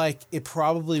feel like it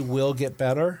probably will get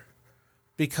better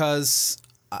because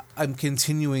I'm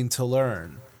continuing to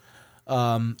learn.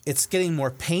 It's getting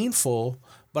more painful,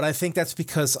 but I think that's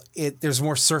because there's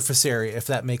more surface area, if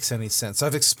that makes any sense.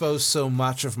 I've exposed so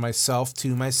much of myself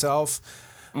to myself.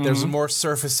 There's more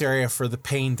surface area for the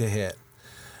pain to hit.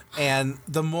 And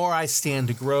the more I stand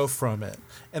to grow from it.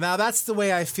 And now that's the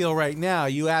way I feel right now.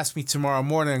 You ask me tomorrow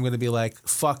morning, I'm going to be like,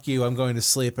 fuck you, I'm going to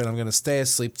sleep, and I'm going to stay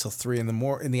asleep till 3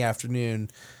 in the afternoon.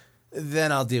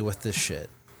 Then I'll deal with this shit.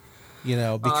 You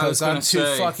know, because I'm too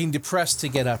fucking depressed to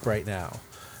get up right now.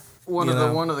 One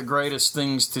of the greatest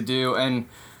things to do, and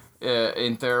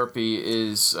in therapy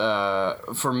is,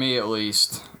 for me at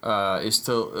least, is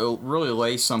to really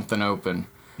lay something open,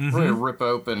 really rip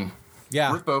open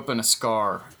a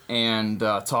scar, and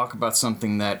talk about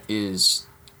something that is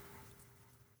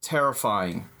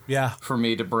terrifying. For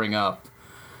me to bring up,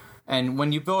 and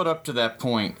when you build up to that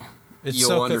point,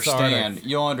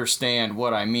 you'll understand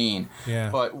what I mean.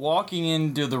 But walking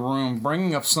into the room,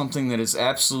 bringing up something that is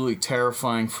absolutely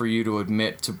terrifying for you to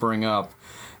admit to bring up,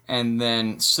 and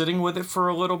then sitting with it for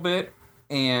a little bit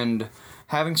and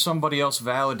having somebody else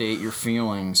validate your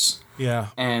feelings.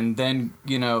 And then,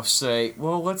 you know, say,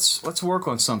 well, let's work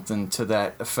on something to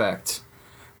that effect.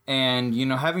 And, you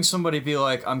know, having somebody be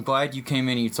like, I'm glad you came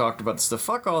in and you talked about this stuff.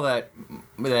 Fuck all that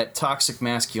toxic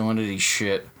masculinity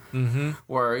shit.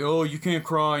 Where, oh, you can't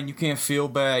cry and you can't feel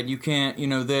bad, you can't, you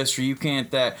know, this or you can't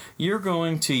that. You're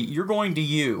going to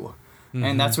you.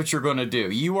 And that's what you're going to do.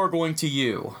 You are going to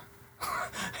you.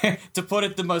 To put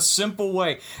it the most simple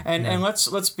way. And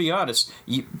let's be honest.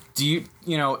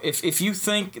 If you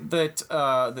think that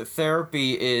that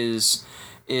therapy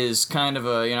is kind of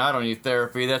a, you know, I don't need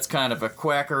therapy, that's kind of a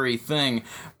quackery thing.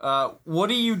 What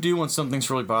do you do when something's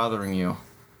really bothering you?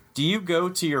 Do you go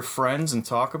to your friends and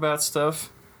talk about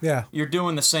stuff? You're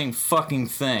doing the same fucking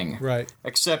thing. Right.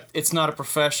 Except it's not a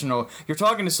professional. You're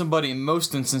talking to somebody in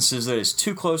most instances that is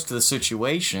too close to the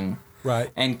situation.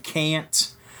 Right. And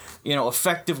can't, you know,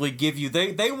 effectively give you...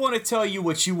 They want to tell you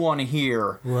what you want to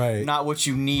hear. Right. Not what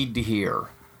you need to hear.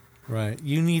 Right.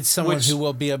 You need someone who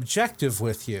will be objective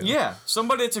with you. Yeah.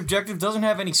 Somebody that's objective, doesn't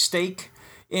have any stake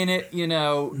in it, you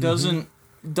know, doesn't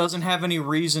have any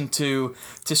reason to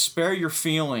spare your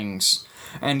feelings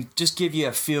and just give you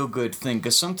a feel-good thing.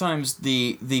 Because sometimes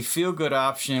the feel-good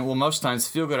option, well, most times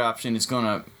the feel-good option is going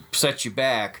to set you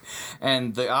back.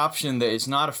 And the option that is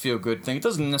not a feel-good thing, it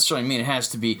doesn't necessarily mean it has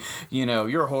to be, you know,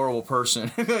 you're a horrible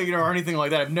person, you know, or anything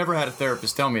like that. I've never had a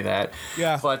therapist tell me that.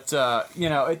 But, you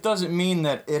know, it doesn't mean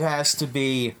that it has to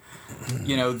be,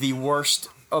 you know, the worst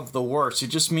of the worst. It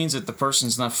just means that the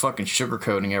person's not fucking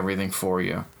sugarcoating everything for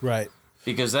you. Right.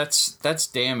 Because that's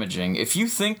damaging. If you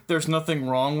think there's nothing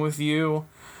wrong with you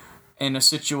in a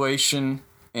situation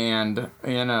and,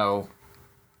 you know,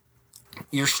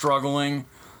 you're struggling,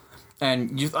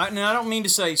 and I don't mean to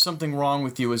say something wrong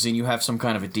with you as in you have some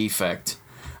kind of a defect.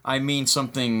 I mean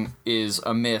something is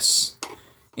amiss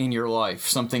in your life.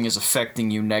 Something is affecting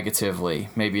you negatively,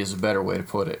 maybe is a better way to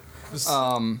put it.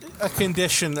 A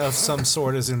condition of some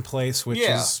sort is in place which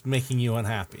is making you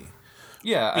unhappy.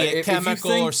 Yeah, be it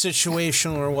chemical or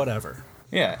situational or whatever.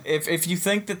 Yeah, if you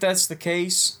think that that's the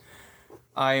case,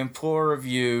 I implore of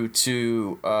you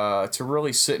to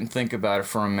really sit and think about it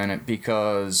for a minute,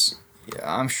 because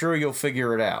I'm sure you'll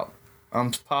figure it out.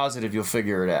 I'm positive you'll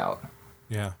figure it out.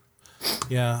 Yeah.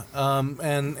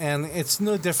 And it's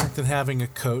no different than having a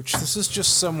coach. This is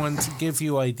just someone to give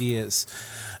you ideas.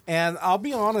 And I'll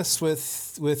be honest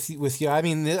with you. I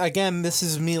mean, again, this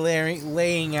is me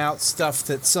laying out stuff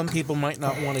that some people might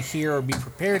not want to hear or be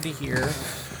prepared to hear.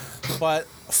 But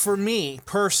for me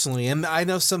personally, and I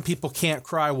know some people can't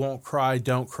cry, won't cry,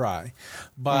 don't cry,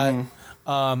 but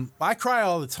I cry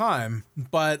all the time.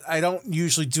 But I don't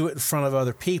usually do it in front of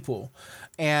other people.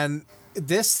 And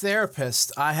this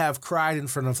therapist, I have cried in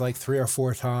front of like 3 or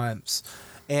 4 times,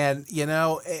 and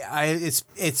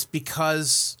it's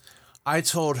because I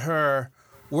told her,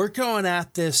 we're going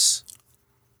at this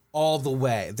all the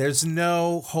way. There's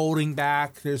no holding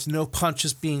back. There's no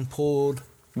punches being pulled.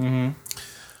 Mm-hmm.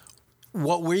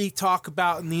 What we talk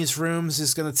about in these rooms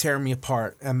is going to tear me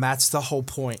apart, and that's the whole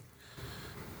point.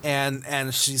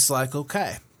 And she's like,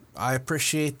 okay, I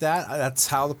appreciate that. That's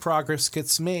how the progress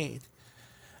gets made.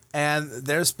 And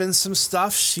there's been some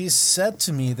stuff she's said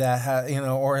to me that,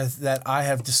 or that I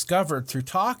have discovered through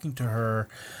talking to her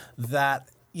that,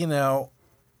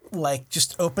 like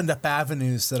just opened up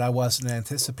avenues that I wasn't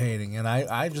anticipating. And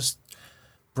I just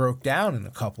broke down in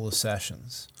a couple of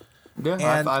sessions. Yeah,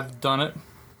 and I've done it.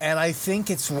 And I think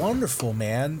it's wonderful,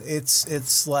 man.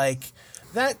 It's like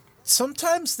that.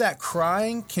 Sometimes that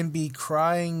crying can be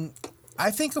crying. I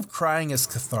think of crying as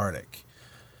cathartic.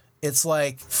 It's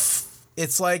like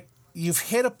you've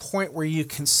hit a point where you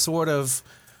can sort of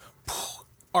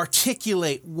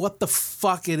articulate what the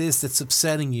fuck it is that's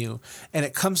upsetting you, and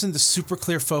it comes into super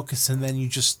clear focus, and then you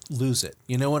just lose it.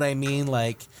 You know what I mean?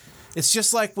 Like, it's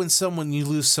just like when you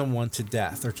lose someone to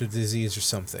death or to disease or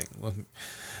something,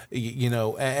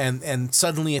 and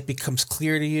suddenly it becomes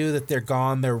clear to you that they're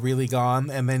gone, they're really gone,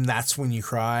 and then that's when you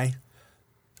cry.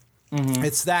 Mm-hmm.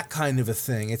 It's that kind of a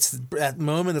thing. It's that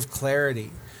moment of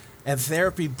clarity. And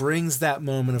therapy brings that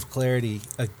moment of clarity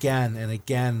again and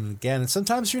again and again. And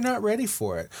sometimes you're not ready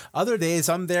for it. Other days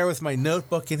I'm there with my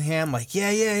notebook in hand, like,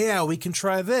 yeah, we can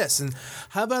try this. And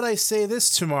how about I say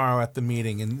this tomorrow at the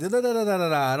meeting? And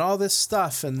da-da-da-da-da-da, and all this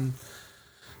stuff. And,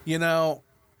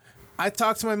 I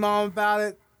talked to my mom about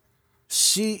it.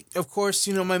 She, of course,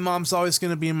 my mom's always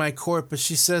going to be in my court, but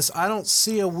she says, I don't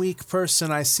see a weak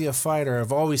person. I see a fighter.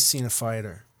 I've always seen a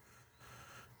fighter.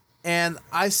 And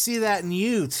I see that in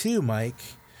you too, Mike.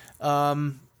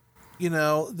 The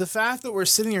fact that we're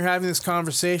sitting here having this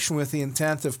conversation with the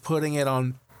intent of putting it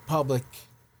on public,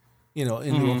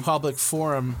 into a public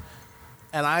forum,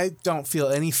 and I don't feel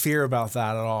any fear about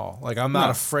that at all. Like, I'm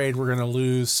not afraid we're going to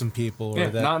lose some people. Or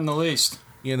that, not in the least.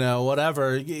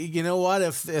 Whatever. You know what?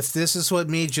 If this is what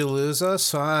made you lose us,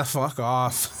 fuck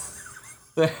off.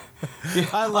 Yeah,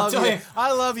 I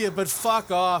love you, but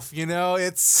fuck off.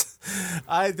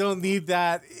 I don't need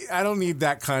that. I don't need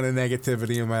that kind of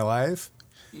negativity in my life.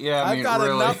 Yeah, I've got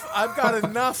really enough. I've got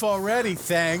enough already.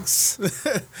 Thanks.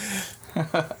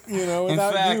 Without in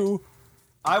fact, you,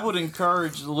 I would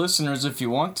encourage the listeners, if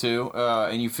you want to,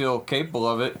 and you feel capable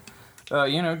of it,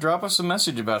 drop us a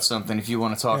message about something if you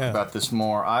want to talk about this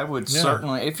more. I would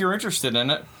certainly, if you're interested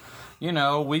in it,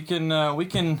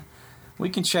 we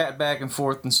can chat back and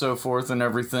forth and so forth and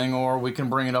everything, or we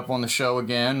can bring it up on the show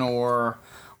again, or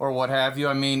what have you.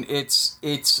 I mean,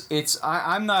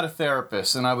 I'm not a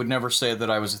therapist, and I would never say that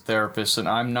I was a therapist, and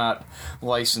I'm not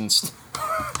licensed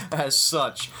as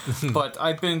such. But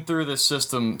I've been through this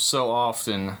system so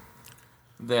often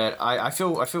that I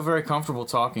feel very comfortable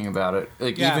talking about it.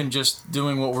 Like, even just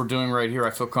doing what we're doing right here,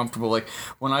 I feel comfortable. Like,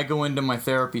 when I go into my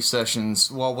therapy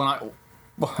sessions,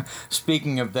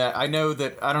 speaking of that, I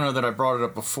don't know that I brought it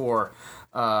up before.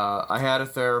 I had a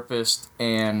therapist,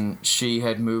 and she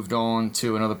had moved on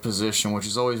to another position, which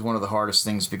is always one of the hardest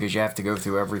things because you have to go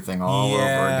through everything all over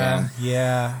again.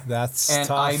 Yeah, that's and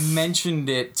tough. I mentioned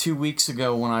it 2 weeks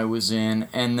ago when I was in,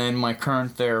 and then my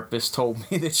current therapist told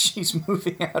me that she's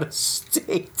moving out of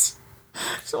state.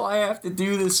 So I have to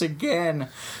do this again.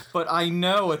 But I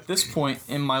know at this point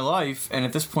in my life, and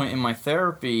at this point in my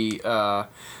therapy,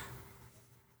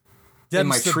 in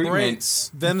my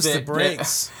treatment, them's the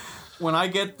breaks. When I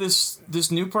get this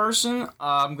new person,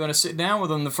 I'm going to sit down with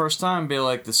them the first time and be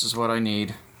like, this is what I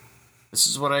need. This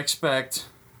is what I expect.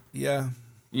 Yeah.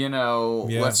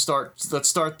 Let's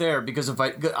start there, because if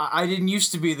I didn't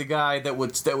used to be the guy that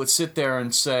would sit there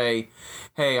and say,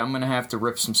 hey, I'm going to have to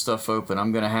rip some stuff open.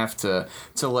 I'm going to have to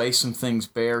lay some things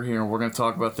bare here, and we're going to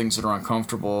talk about things that are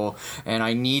uncomfortable, and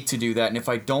I need to do that. And if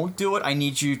I don't do it, I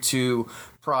need you to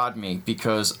prod me,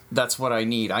 because that's what I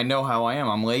need. I know how I am.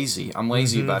 I'm lazy. I'm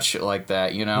lazy about shit like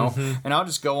that, and I'll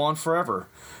just go on forever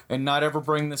and not ever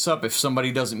bring this up if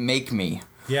somebody doesn't make me.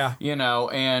 Yeah.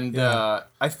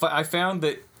 I found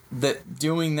that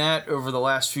doing that over the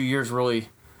last few years really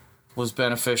was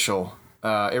beneficial.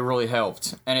 It really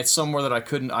helped, and it's somewhere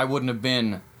that I wouldn't have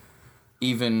been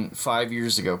even 5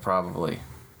 years ago, probably.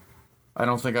 I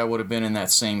don't think I would have been in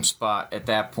that same spot at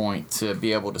that point to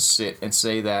be able to sit and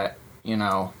say that, you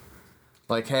know,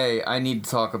 like, hey, I need to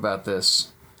talk about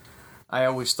this. I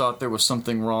always thought there was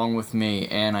something wrong with me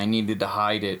and I needed to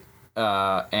hide it.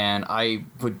 And I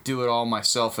would do it all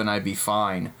myself and I'd be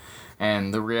fine.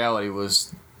 And the reality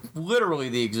was literally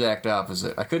the exact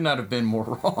opposite. I could not have been more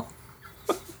wrong.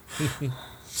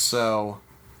 So,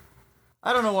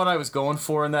 I don't know what I was going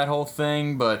for in that whole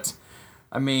thing, but,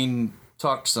 I mean,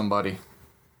 talk to somebody.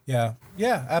 Yeah,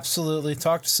 absolutely.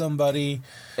 Talk to somebody.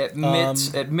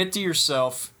 Admit to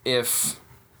yourself if,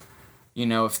 you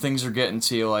know, if things are getting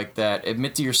to you like that.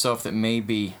 Admit to yourself that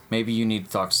maybe you need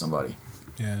to talk to somebody.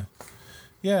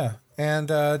 Yeah, and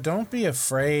don't be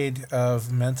afraid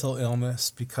of mental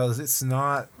illness because it's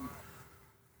not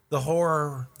the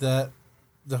horror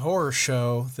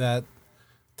show that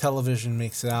television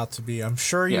makes it out to be. I'm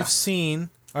sure you've seen.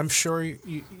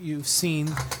 You've seen,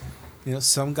 you know,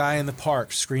 some guy in the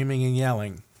park screaming and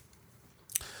yelling.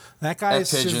 That guy is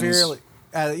severely.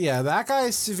 That guy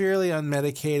is severely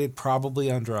unmedicated,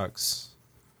 probably on drugs.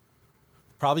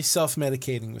 Probably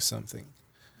self-medicating with something.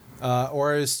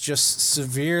 Or is just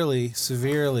severely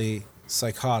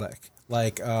psychotic,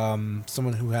 like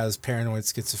someone who has paranoid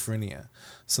schizophrenia,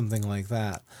 something like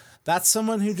that. That's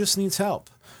someone who just needs help.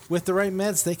 With the right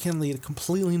meds, they can lead a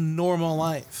completely normal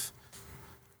life.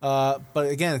 But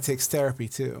again, it takes therapy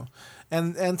too.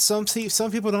 And some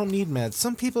people don't need meds.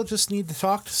 Some people just need to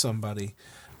talk to somebody.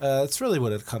 It's really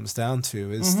what it comes down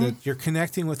to, is that you're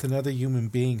connecting with another human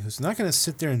being who's not going to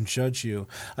sit there and judge you.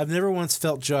 I've never once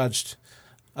felt judged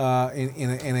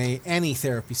in any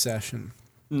therapy session.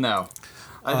 No.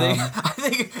 I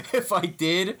think if I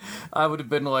did, I would have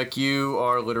been like, you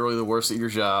are literally the worst at your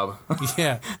job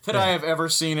Yeah. I have ever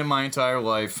seen in my entire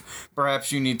life.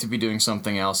 Perhaps you need to be doing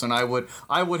something else. And I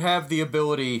would have the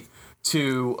ability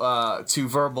to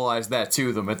verbalize that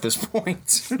to them at this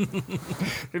point.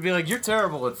 They'd be like, you're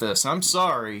terrible at this. I'm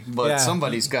sorry, but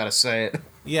somebody's got to say it.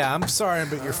 Yeah, I'm sorry,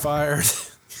 but you're fired.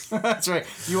 That's right.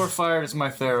 You are fired as my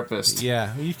therapist.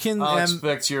 Yeah, you can. I'll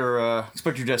expect your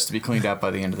desk to be cleaned out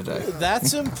by the end of the day.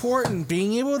 That's important.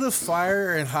 Being able to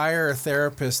fire and hire a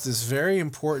therapist is very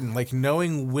important. Like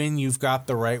knowing when you've got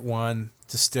the right one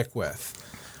to stick with.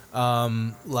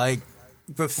 Like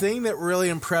the thing that really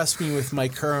impressed me with my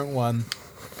current one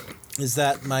is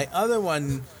that my other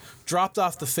one dropped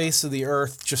off the face of the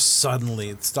earth just suddenly.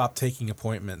 It stopped taking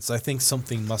appointments. I think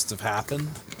something must have happened.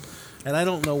 And I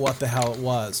don't know what the hell it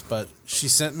was, but she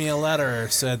sent me a letter,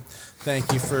 said,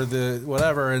 thank you for the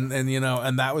whatever, and you know,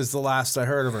 and that was the last I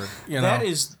heard of her. You know?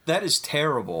 That is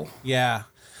terrible. Yeah.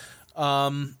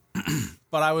 But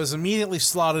I was immediately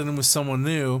slotted in with someone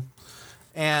new,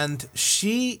 and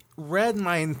she read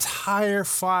my entire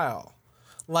file.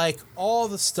 Like all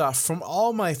the stuff from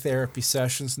all my therapy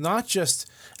sessions, not just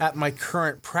at my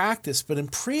current practice, but in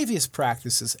previous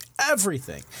practices,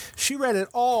 everything. She read it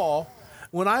all.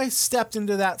 When I stepped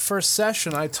into that first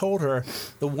session, I told her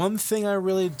the one thing I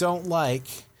really don't like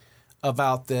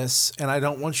about this, and I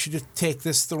don't want you to take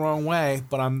this the wrong way,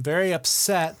 but I'm very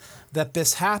upset that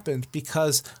this happened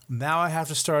because now I have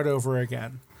to start over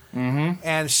again. Mm-hmm.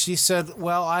 And she said,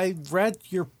 well, I read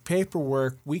your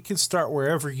paperwork. We can start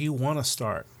wherever you want to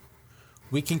start.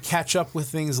 We can catch up with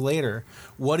things later.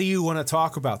 What do you want to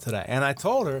talk about today? And I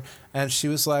told her, and she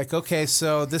was like, okay,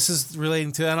 so this is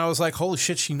relating to, and I was like, holy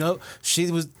shit,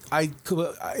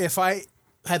 if I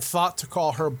had thought to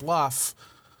call her bluff,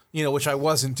 you know, which I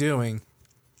wasn't doing,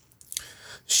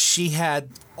 she had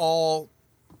all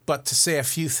but to say a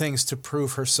few things to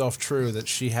prove herself true that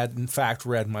she had in fact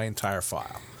read my entire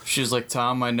file. She's like,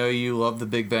 Tom, I know you love the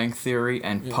Big Bang Theory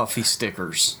and puffy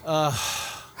stickers.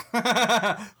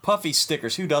 Puffy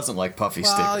stickers. Who doesn't like puffy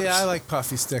stickers? Well, yeah, I like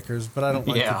puffy stickers, but I don't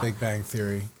like the Big Bang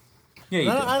Theory. Yeah,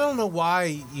 you do. I don't know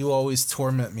why you always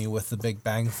torment me with the Big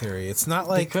Bang Theory. It's not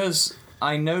like... Because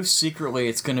I know secretly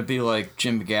it's going to be like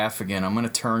Jim Gaffigan. I'm going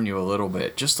to turn you a little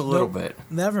bit. Just a little bit.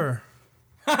 Never.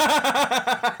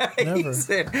 Never. He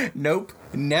said, nope,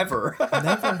 never.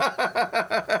 Never.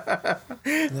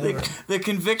 The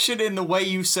conviction in the way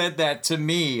you said that to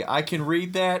me, I can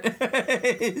read that,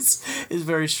 is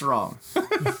very strong.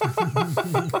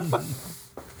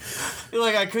 You're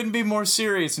like, I couldn't be more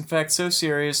serious. In fact, so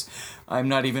serious, I'm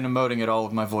not even emoting at all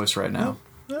with my voice right now.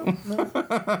 No.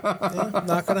 Yeah,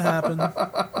 not gonna happen.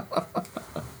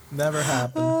 Never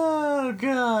happen. Oh,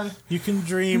 God. You can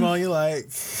dream all you like.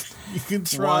 You can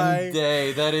try. One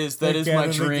day. That is my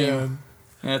dream.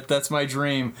 That's my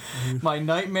dream. My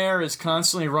nightmare is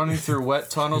constantly running through wet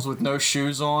tunnels with no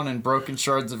shoes on and broken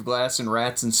shards of glass and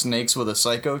rats and snakes with a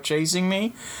psycho chasing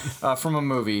me from a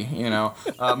movie, you know.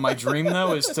 My dream,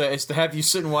 though, is to have you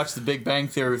sit and watch The Big Bang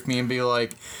Theory with me and be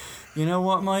like, you know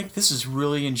what, Mike? This is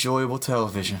really enjoyable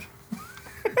television.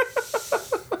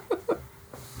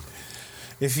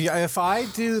 If I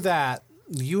do that,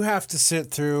 you have to sit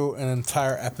through an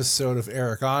entire episode of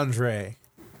Eric Andre.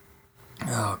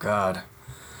 Oh, God.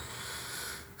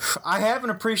 I have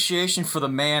an appreciation for the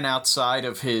man outside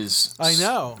of his... I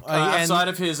know. Outside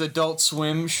of his Adult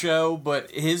Swim show,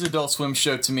 but his Adult Swim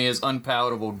show to me is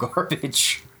unpalatable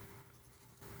garbage.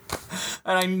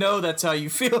 And I know that's how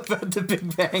you feel about The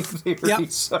Big Bang Theory.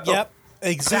 Yep, so. yep.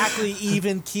 Exactly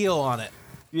even keel on it.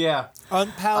 Yeah.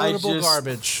 Unpalatable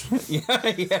garbage. Yeah,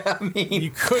 I mean...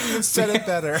 You couldn't have said it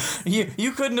better.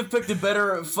 You couldn't have picked a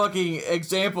better fucking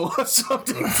example of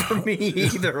something for me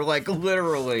either, like,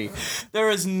 literally. There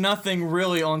is nothing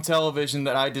really on television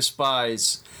that I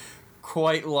despise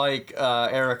quite like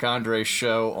Eric Andre's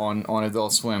show on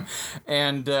Adult Swim.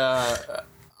 And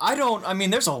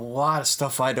there's a lot of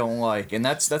stuff I don't like, and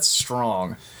that's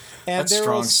strong. And That's there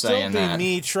strong will still saying be that.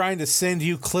 me trying to send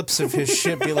you clips of his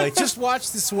shit. Be like, just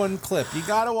watch this one clip. You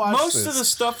gotta watch Most this. of the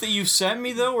stuff that you sent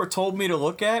me, though, or told me to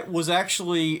look at, was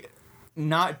actually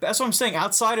not... That's what I'm saying.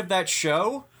 Outside of that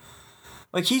show,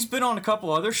 like, he's been on a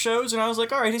couple other shows, and I was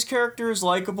like, all right, his character is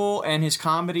likable, and his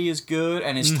comedy is good,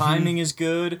 and his timing is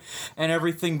good, and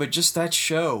everything, but just that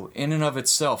show, in and of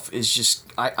itself, is just...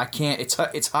 I can't...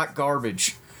 It's hot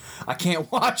garbage. I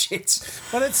can't watch it.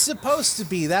 But it's supposed to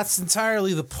be. That's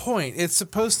entirely the point. It's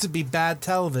supposed to be bad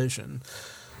television.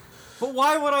 But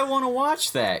why would I want to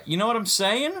watch that? You know what I'm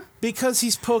saying? Because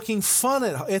he's poking fun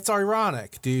at. It's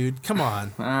ironic, dude. Come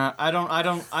on. I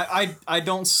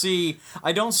don't see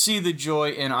the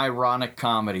joy in ironic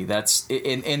comedy. That's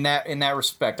in that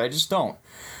respect. I just don't.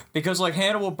 Because like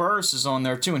Hannibal Buress is on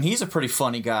there too, and he's a pretty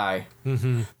funny guy.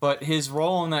 Mm-hmm. But his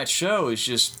role on that show is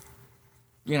just.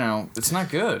 You know, it's not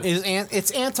good.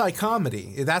 It's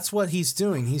anti-comedy. That's what he's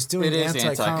doing. He's doing anti-comedy.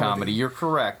 It is anti-comedy. You're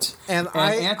correct. And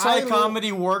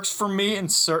anti-comedy works for me in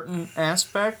certain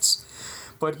aspects,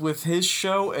 but with his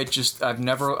show, I've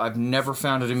never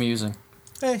found it amusing.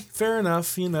 Hey, fair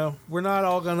enough. You know, we're not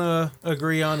all gonna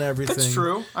agree on everything. That's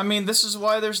true. I mean, this is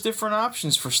why there's different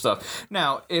options for stuff.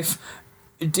 Now, if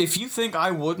you think I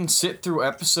wouldn't sit through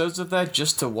episodes of that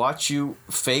just to watch you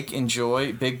fake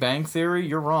enjoy Big Bang Theory,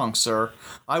 you're wrong, sir.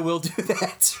 I will do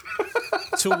that.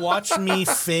 To watch me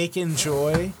fake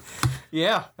enjoy?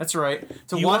 Yeah, that's right.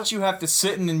 You have to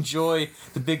sit and enjoy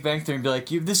the Big Bang Theory and be like,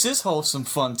 this is wholesome,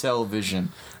 fun television.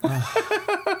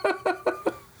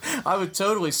 I would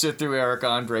totally sit through Eric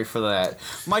Andre for that.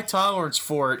 My tolerance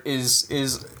for it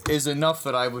is enough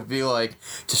that I would be like,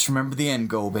 just remember the end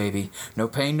goal, baby. No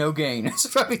pain, no gain.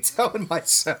 That's what I'd be telling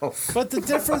myself. But the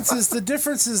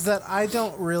difference is that I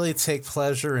don't really take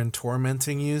pleasure in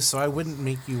tormenting you, so I wouldn't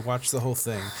make you watch the whole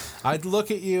thing. I'd look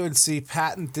at you and see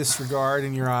patent disregard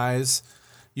in your eyes.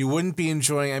 You wouldn't be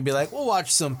enjoying it. I'd be like, we'll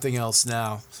watch something else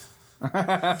now.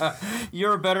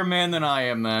 You're a better man than I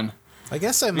am, then. I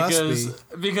guess I must be.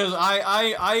 Because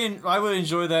I would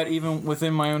enjoy that even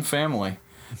within my own family.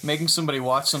 Making somebody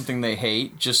watch something they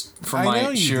hate just for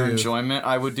my sheer enjoyment,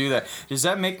 I would do that. Does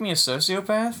that make me a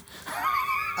sociopath?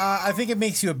 I think it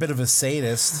makes you a bit of a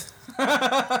sadist.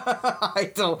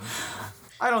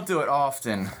 I don't do it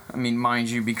often. I mean,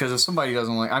 mind you, because if somebody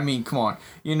doesn't like, I mean, come on,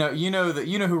 you know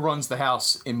who runs the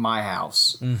house in my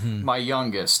house. Mm-hmm. My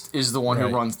youngest is the one who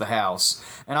runs the house,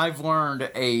 and I've learned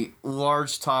a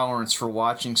large tolerance for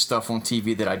watching stuff on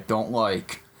TV that I don't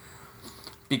like,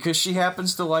 because she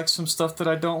happens to like some stuff that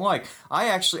I don't like.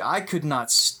 I could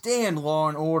not stand Law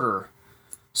and Order.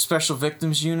 Special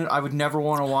Victims Unit, I would never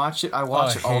want to watch it. I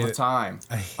watch it all the time.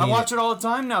 I watch it all the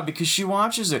time now because she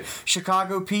watches it.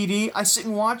 Chicago PD, I sit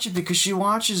and watch it because she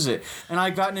watches it. And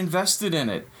I've gotten invested in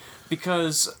it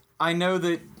because I know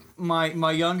that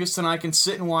my youngest and I can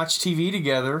sit and watch TV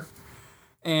together,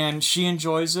 and she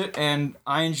enjoys it, and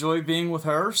I enjoy being with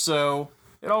her, so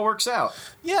it all works out.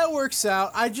 Yeah, it works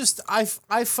out.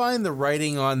 I find the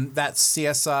writing on that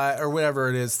CSI, or whatever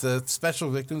it is, the Special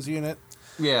Victims Unit,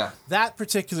 yeah, that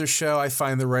particular show, I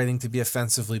find the writing to be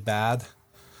offensively bad.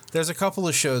 There's a couple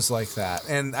of shows like that,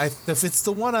 and if it's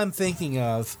the one I'm thinking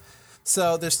of,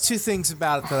 so there's two things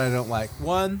about it that I don't like.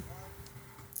 One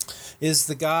is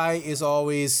the guy is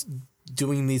always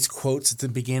doing these quotes at the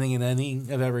beginning and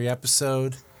ending of every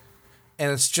episode,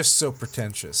 and it's just so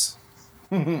pretentious.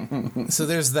 So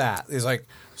there's that. He's like,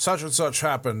 such and such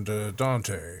happened to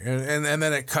Dante. And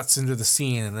then it cuts into the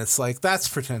scene, and it's like, that's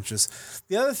pretentious.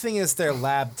 The other thing is their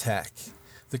lab tech.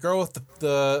 The girl with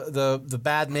the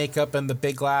bad makeup and the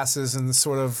big glasses and the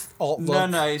sort of alt look.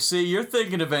 No, you see, you're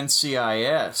thinking of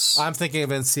NCIS. I'm thinking of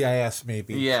NCIS,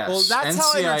 maybe. Yes, well, that's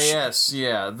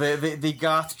NCIS. The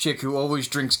goth chick who always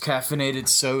drinks caffeinated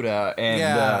soda and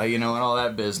and all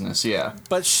that business. Yeah,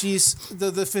 but she's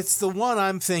if it's the one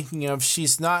I'm thinking of,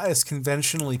 she's not as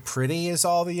conventionally pretty as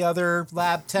all the other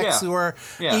lab techs who are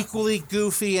equally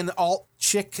goofy and alt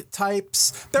chick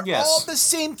types. They're all the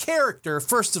same character.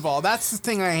 First of all, that's the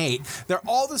thing I hate. They're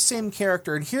all the same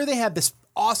character, and here they have this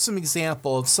awesome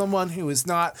example of someone who is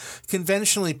not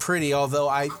conventionally pretty, although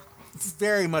I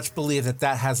very much believe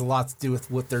that has a lot to do with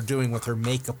what they're doing with her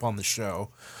makeup on the show.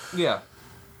 Yeah.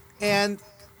 And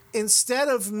instead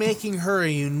of making her a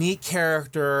unique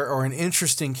character or an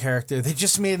interesting character, they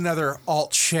just made another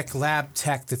alt chick lab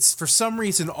tech that's for some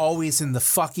reason always in the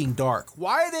fucking dark.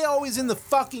 Why are they always in the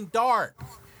fucking dark?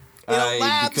 In a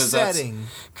lab setting.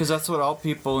 Because that's what alt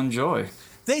people enjoy.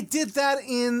 They did that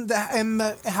in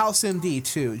the House MD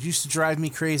too. It used to drive me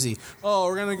crazy. Oh,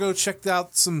 we're gonna go check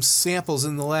out some samples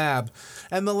in the lab,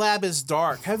 and the lab is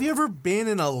dark. Have you ever been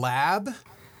in a lab?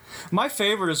 My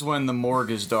favorite is when the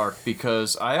morgue is dark,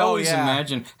 because I always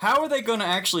imagine, how are they going to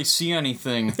actually see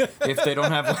anything if they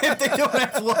don't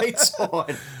have lights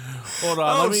on? Hold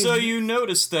on. So you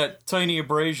noticed that tiny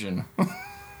abrasion.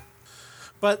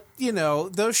 But,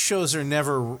 those shows are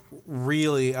never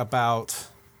really about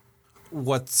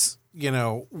what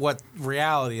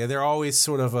reality. They're always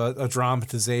sort of a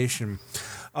dramatization.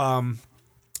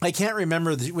 I can't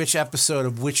remember which episode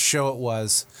of which show it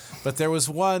was, but there was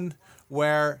one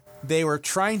where they were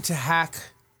trying to hack,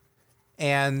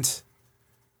 and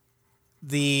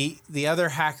the other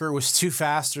hacker was too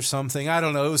fast or something. I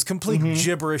don't know. It was complete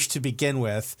gibberish to begin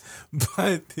with,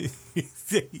 but they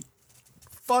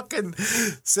fucking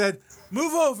said,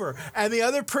 "Move over," and the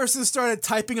other person started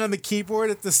typing on the keyboard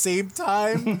at the same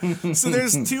time. So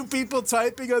there's two people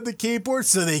typing on the keyboard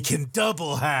so they can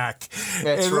double hack.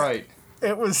 That's right.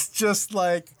 It was just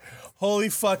like, holy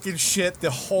fucking shit,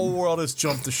 the whole world has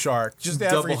jumped the shark. Just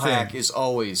everything. Double hack is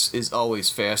always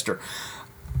faster.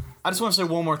 I just want to say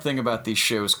one more thing about these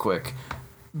shows quick.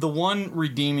 The one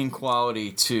redeeming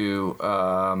quality to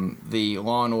the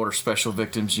Law & Order Special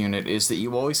Victims Unit is that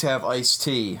you always have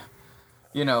Ice-T,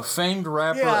 famed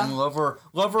rapper and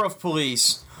lover of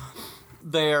police,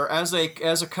 there as a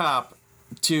cop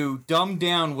to dumb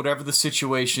down whatever the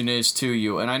situation is to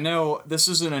you. And I know this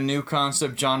isn't a new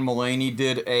concept. John Mulaney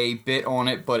did a bit on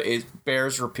it, but it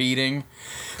bears repeating,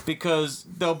 because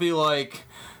they'll be like,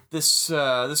 this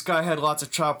guy had lots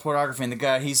of child pornography,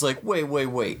 and he's like,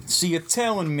 wait. So you're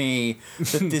telling me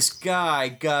that this guy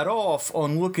got off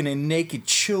on looking at naked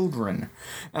children?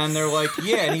 And they're like,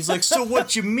 yeah. And he's like, so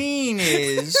what you mean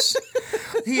is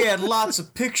he had lots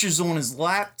of pictures on his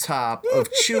laptop of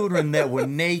children that were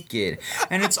naked.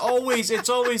 And it's always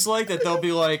like that. They'll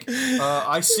be like,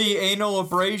 I see anal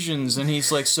abrasions, and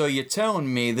he's like, so you're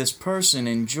telling me this person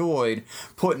enjoyed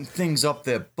putting things up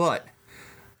their butt?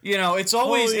 It's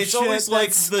always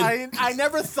like I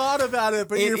never thought about it,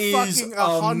 but you're fucking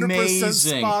 100%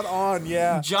 spot on.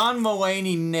 Yeah, John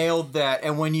Mulaney nailed that.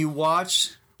 And when you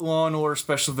watch Law & Order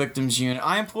Special Victims Unit,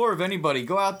 I implore of anybody,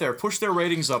 go out there, push their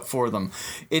ratings up for them.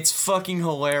 It's fucking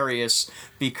hilarious,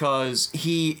 because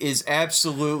he is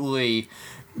absolutely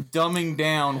dumbing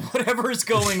down whatever is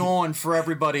going on for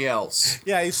everybody else.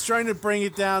 Yeah, he's trying to bring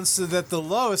it down so that the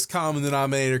lowest common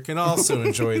denominator can also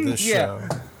enjoy this show.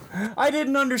 I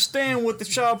didn't understand what the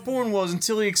child porn was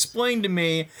until he explained to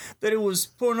me that it was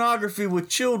pornography with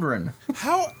children.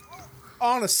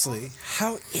 Honestly,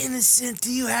 how innocent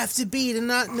do you have to be to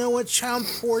not know what child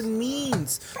porn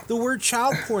means? The word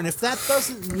child porn, if that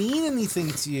doesn't mean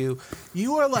anything to you,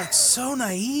 you are like so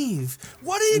naive.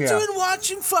 What are you doing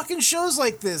watching fucking shows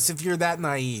like this if you're that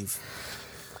naive?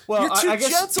 Well, you're too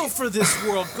gentle for this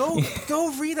world.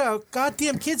 Go read a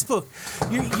goddamn kids book.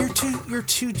 You're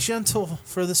too gentle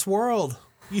for this world.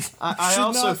 You I should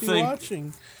also not be think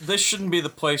watching. This shouldn't be the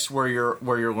place where you're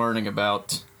learning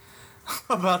about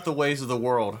the ways of the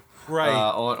world. Right.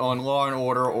 On Law and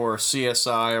Order or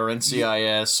CSI or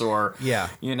NCIS or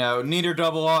Neater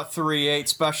 0038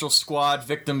 Special Squad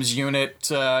Victims Unit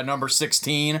number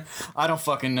 16. I don't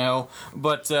fucking know,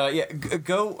 but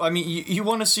go. I mean, you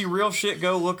want to see real shit?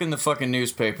 Go look in the fucking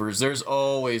newspapers. There's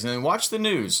always, and watch the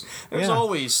news. There's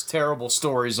always terrible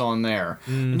stories on there,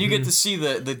 and you get to see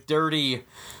the dirty,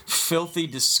 filthy,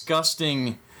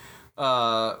 disgusting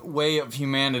way of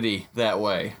humanity that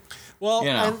way. Well,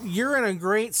 and you're in a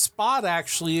great spot,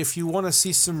 actually, if you want to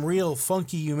see some real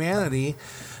funky humanity.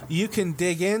 You can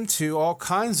dig into all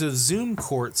kinds of Zoom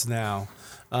courts now.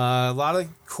 A lot of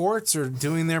courts are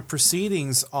doing their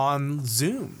proceedings on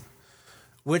Zoom,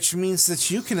 which means that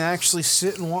you can actually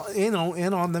sit and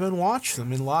in on them and watch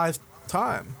them in live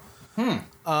time.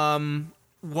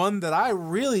 One that I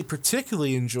really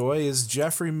particularly enjoy is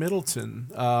Jeffrey Middleton.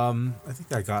 I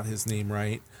think I got his name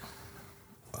right.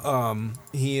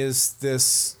 He is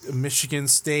this Michigan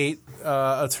State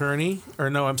attorney,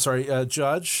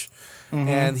 judge,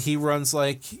 and he runs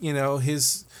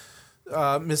his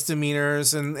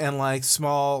misdemeanors and like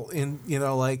small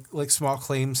small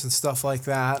claims and stuff like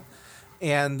that,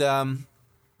 and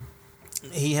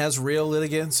he has real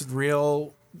litigants and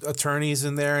real attorneys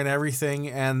in there and everything,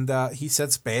 and he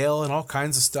sets bail and all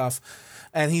kinds of stuff,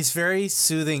 and he's very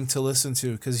soothing to listen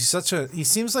to because he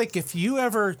seems like if you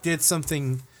ever did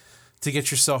something to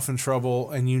get yourself in trouble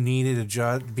and you needed a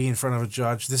judge, be in front of a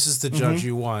judge, this is the judge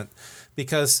you want,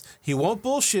 because he won't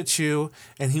bullshit you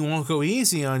and he won't go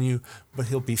easy on you, but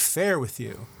he'll be fair with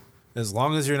you as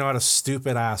long as you're not a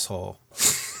stupid asshole.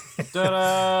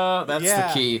 Ta-da! That's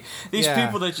the key. These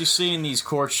people that you see in these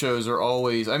court shows are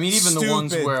always, I mean, even the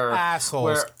ones where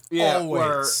assholes.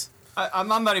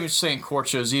 I'm not even saying court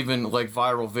shows, even like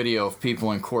viral video of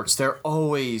people in courts, they're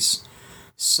always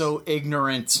so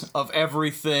ignorant of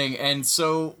everything and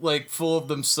so like full of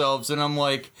themselves, and I'm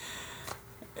like,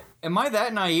 am I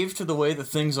that naive to the way that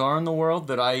things are in the world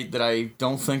that I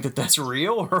don't think that that's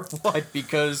real or what?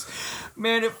 Because,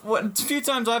 man, a few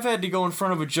times I've had to go in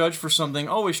front of a judge for something,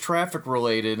 always traffic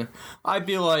related, I'd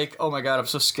be like, oh my God, I'm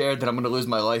so scared that I'm going to lose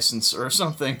my license or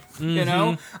something. Mm-hmm. You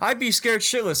know? I'd be scared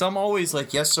shitless. I'm always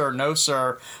like, yes, sir, no,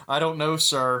 sir, I don't know,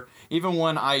 sir. Even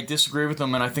when I disagree with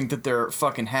them and I think that they're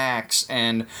fucking hacks,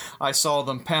 and I saw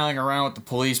them palling around with the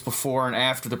police before and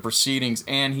after the proceedings,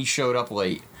 and he showed up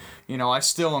late. You know, I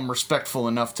still am respectful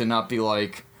enough to not be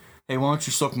like, hey, why don't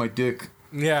you suck my dick?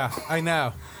 Yeah, I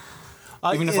know.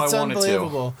 Even if I wanted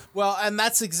unbelievable. Well, and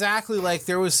that's exactly like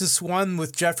there was this one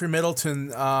with Jeffrey Middleton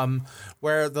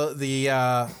where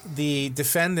the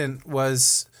defendant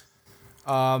was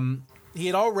he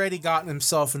had already gotten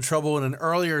himself in trouble in an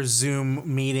earlier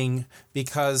Zoom meeting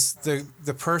because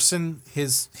the person,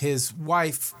 his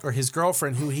wife or his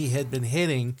girlfriend who he had been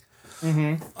hitting,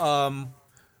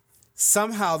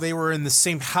 somehow they were in the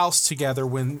same house together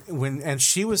when and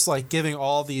she was like giving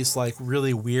all these like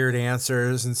really weird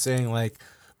answers and saying like,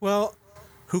 well,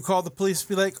 who called the police?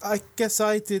 Be like, I guess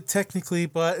I did technically,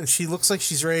 but, and she looks like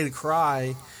she's ready to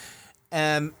cry.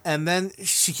 And then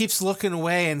she keeps looking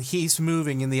away and he's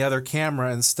moving in the other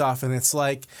camera and stuff. And it's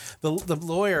like the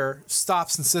lawyer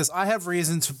stops and says, I have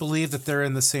reason to believe that they're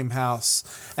in the same house.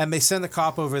 And they send a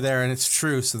cop over there and it's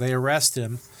true. So they arrest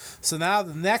him. So now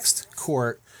the next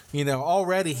court, you know,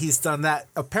 already he's done that.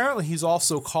 Apparently he's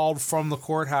also called from the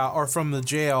courthouse or from the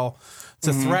jail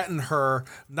to threaten her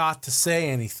not to say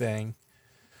anything.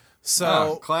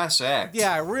 So class act.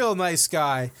 Yeah, real nice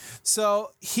guy.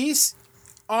 So he's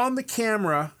on the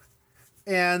camera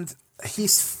and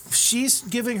she's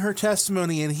giving her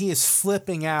testimony and he is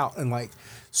flipping out and like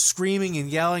screaming and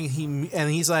yelling, and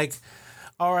he's like,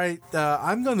 all right,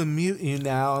 I'm going to mute you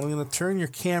now. I'm going to turn your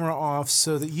camera off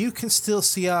so that you can still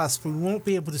see us, but we won't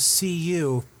be able to see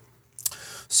you.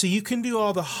 So you can do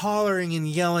all the hollering and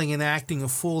yelling and acting a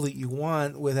fool that you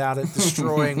want without it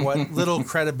destroying what little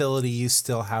credibility you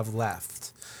still have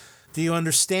left. Do you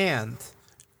understand?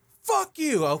 Fuck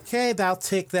you. Okay, I'll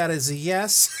take that as a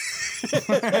yes.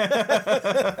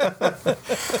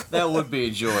 That would be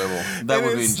enjoyable. That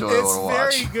would be enjoyable to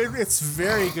watch. Very good. It's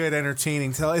very good,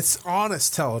 entertaining. It's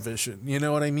honest television. You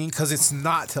know what I mean? Because it's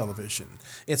not television.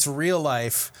 It's real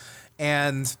life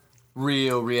and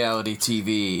real reality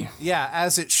TV. Yeah,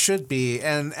 as it should be.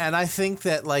 And I think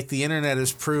that like the internet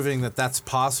is proving that that's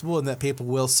possible and that people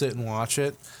will sit and watch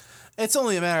it. It's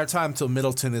only a matter of time until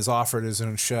Middleton is offered his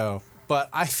own show. But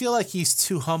I feel like he's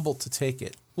too humble to take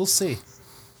it. We'll see.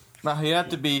 Now, he had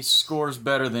to be scores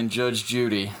better than Judge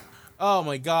Judy. Oh,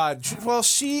 my God. Well,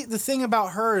 the thing about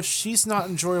her is she's not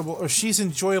enjoyable, or she's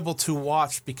enjoyable to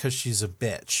watch because she's a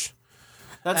bitch.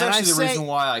 That's actually the reason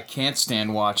why I can't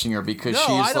stand watching her, because she's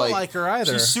I don't like her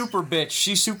either. She's super bitch.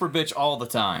 She's super bitch all the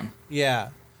time. Yeah.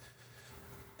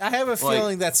 I have a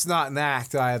feeling that's not an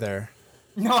act either.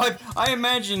 No, I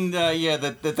imagine,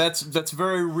 that's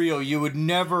very real. You would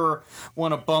never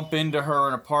want to bump into her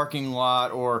in a parking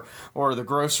lot or the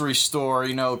grocery store,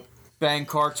 you know, bang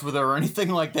carts with her or anything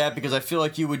like that, because I feel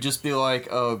like you would just be like,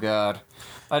 oh, God.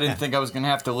 I didn't think I was going to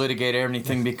have to litigate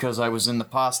anything because I was in the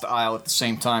pasta aisle at the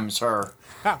same time as her.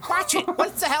 Watch it!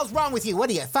 What the hell's wrong with you? What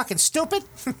are you, fucking stupid?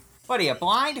 What are you,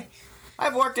 blind?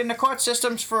 I've worked in the court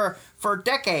systems for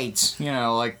decades. You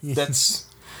know, like, that's...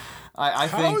 I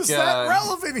think. How is that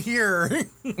relevant here?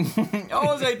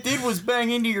 All I did was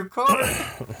bang into your car.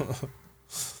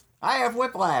 I have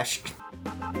whiplash.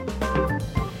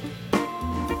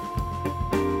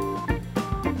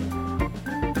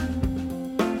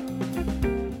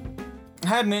 I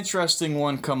had an interesting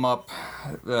one come up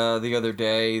the other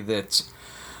day that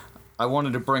I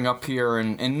wanted to bring up here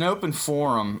in an open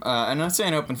forum. And I'm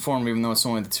saying open forum even though it's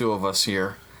only the two of us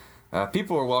here.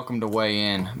 People are welcome to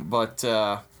weigh in, but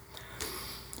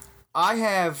I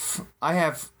have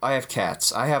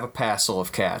cats. I have a passel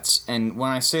of cats, and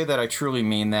when I say that, I truly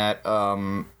mean that.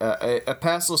 A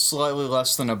passel is slightly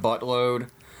less than a buttload,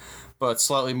 but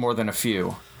slightly more than a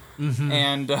few. Mm-hmm.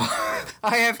 And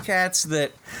I have cats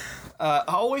that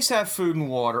always have food and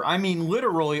water. I mean,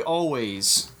 literally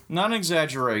always. Not an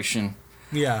exaggeration.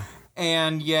 Yeah.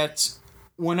 And yet,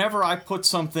 whenever I put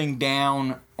something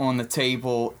down on the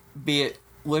table, be it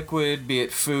liquid, be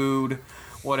it food,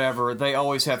 whatever, they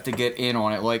always have to get in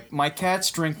on it. Like, my cats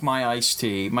drink my iced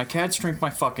tea. My cats drink my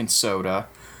fucking soda.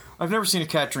 I've never seen a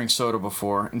cat drink soda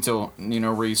before until,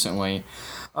 recently.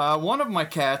 One of my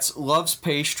cats loves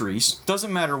pastries.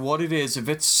 Doesn't matter what it is. If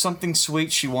it's something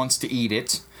sweet, she wants to eat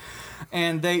it.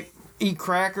 And they eat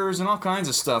crackers and all kinds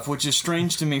of stuff, which is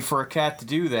strange to me for a cat to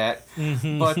do that.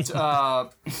 Mm-hmm. But,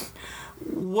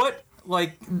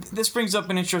 this brings up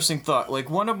an interesting thought. Like,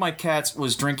 one of my cats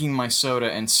was drinking my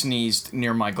soda and sneezed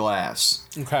near my glass.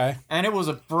 Okay. And it was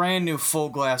a brand new full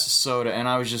glass of soda, and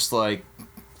I was just like,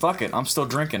 fuck it, I'm still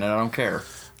drinking it, I don't care.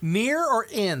 Near or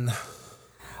in?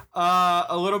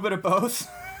 A little bit of both.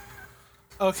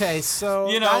 Okay, so...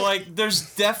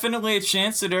 there's definitely a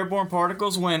chance that airborne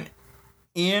particles went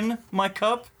in my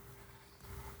cup.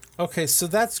 Okay, so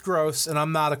that's gross, and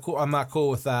I'm not cool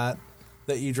with that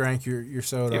you drank your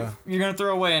soda. You're gonna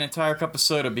throw away an entire cup of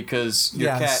soda because your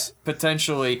cat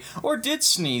potentially or did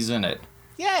sneeze in it.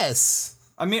 Yes.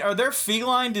 I mean, are there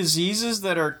feline diseases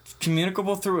that are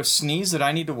communicable through a sneeze that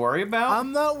I need to worry about?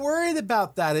 I'm not worried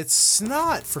about that. It's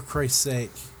snot, for Christ's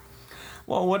sake.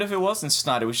 Well, what if it wasn't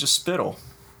snot? It was just spittle.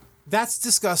 That's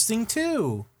disgusting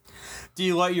too. Do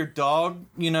you let your dog,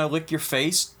 lick your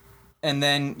face? And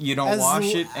then you don't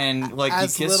wash it and you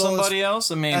kiss somebody else?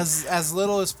 I mean, as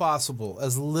little as possible.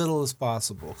 As little as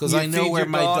possible. Because I know where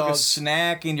my dog... dog... a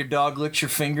snack and your dog licks your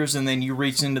fingers and then you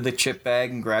reach into the chip bag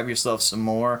and grab yourself some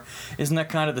more. Isn't that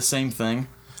kind of the same thing?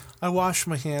 I wash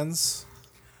my hands.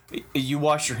 You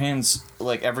wash your hands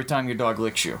every time your dog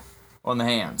licks you. On the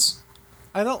hands.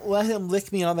 I don't let him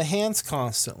lick me on the hands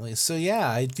constantly. So yeah,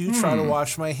 I do try to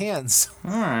wash my hands.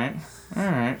 All right.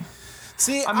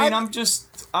 See, I mean, I'm just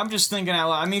thinking out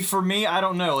loud. I mean, for me, I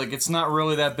don't know. It's not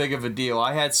really that big of a deal.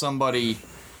 I had somebody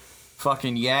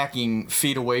fucking yakking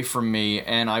feet away from me,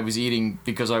 and I was eating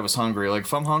because I was hungry.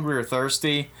 If I'm hungry or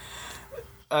thirsty,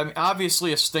 I mean,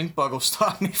 obviously a stink bug will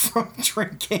stop me from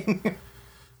drinking.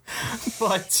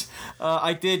 But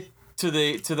I did, to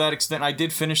that extent, I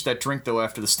did finish that drink, though,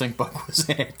 after the stink bug was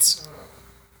in it.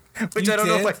 Which I don't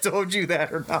know if I told you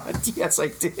that or not. Yes, I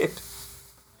did.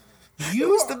 It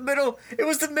was the middle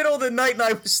of the night and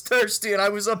I was thirsty and I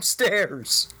was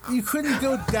upstairs. You couldn't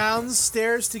go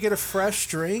downstairs to get a fresh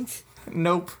drink?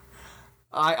 Nope.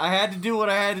 I had to do what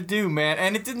I had to do, man.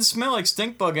 And it didn't smell like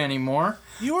stink bug anymore.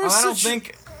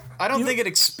 I don't think it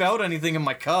expelled anything in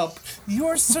my cup. You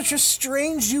are such a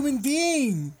strange human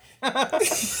being.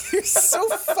 You're so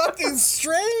fucking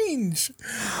strange.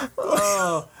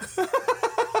 Oh.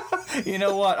 You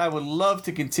know what? I would love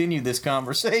to continue this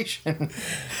conversation.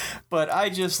 But I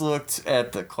just looked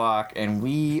at the clock and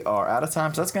we are out of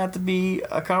time. So that's going to have to be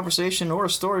a conversation or a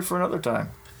story for another time.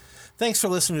 Thanks for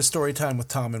listening to Storytime with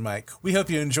Tom and Mike. We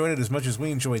hope you enjoyed it as much as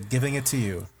we enjoyed giving it to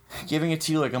you. Giving it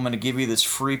to you like I'm going to give you this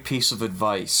free piece of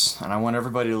advice. And I want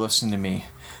everybody to listen to me.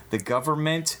 The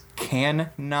government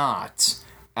cannot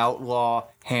outlaw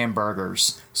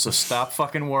hamburgers. So stop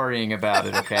fucking worrying about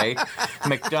it, okay?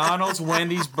 McDonald's,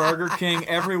 Wendy's, Burger King,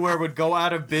 everywhere would go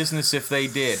out of business if they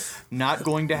did. Not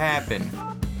going to happen.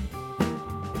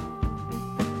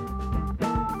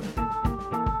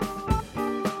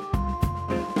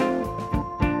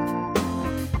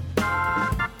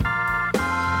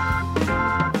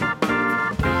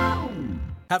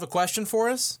 Have a question for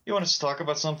us? You want us to talk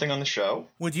about something on the show?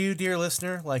 Would you, dear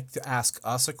listener, like to ask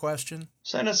us a question?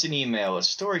 Send us an email at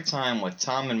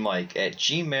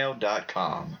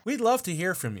storytimewithtomandmike@gmail.com. We'd love to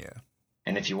hear from you.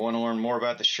 And if you want to learn more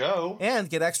about the show... and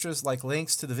get extras like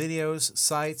links to the videos,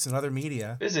 sites, and other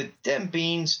media... visit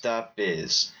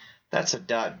dembeans.biz. That's a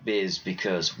 .biz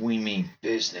because we mean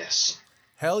business.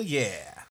 Hell yeah.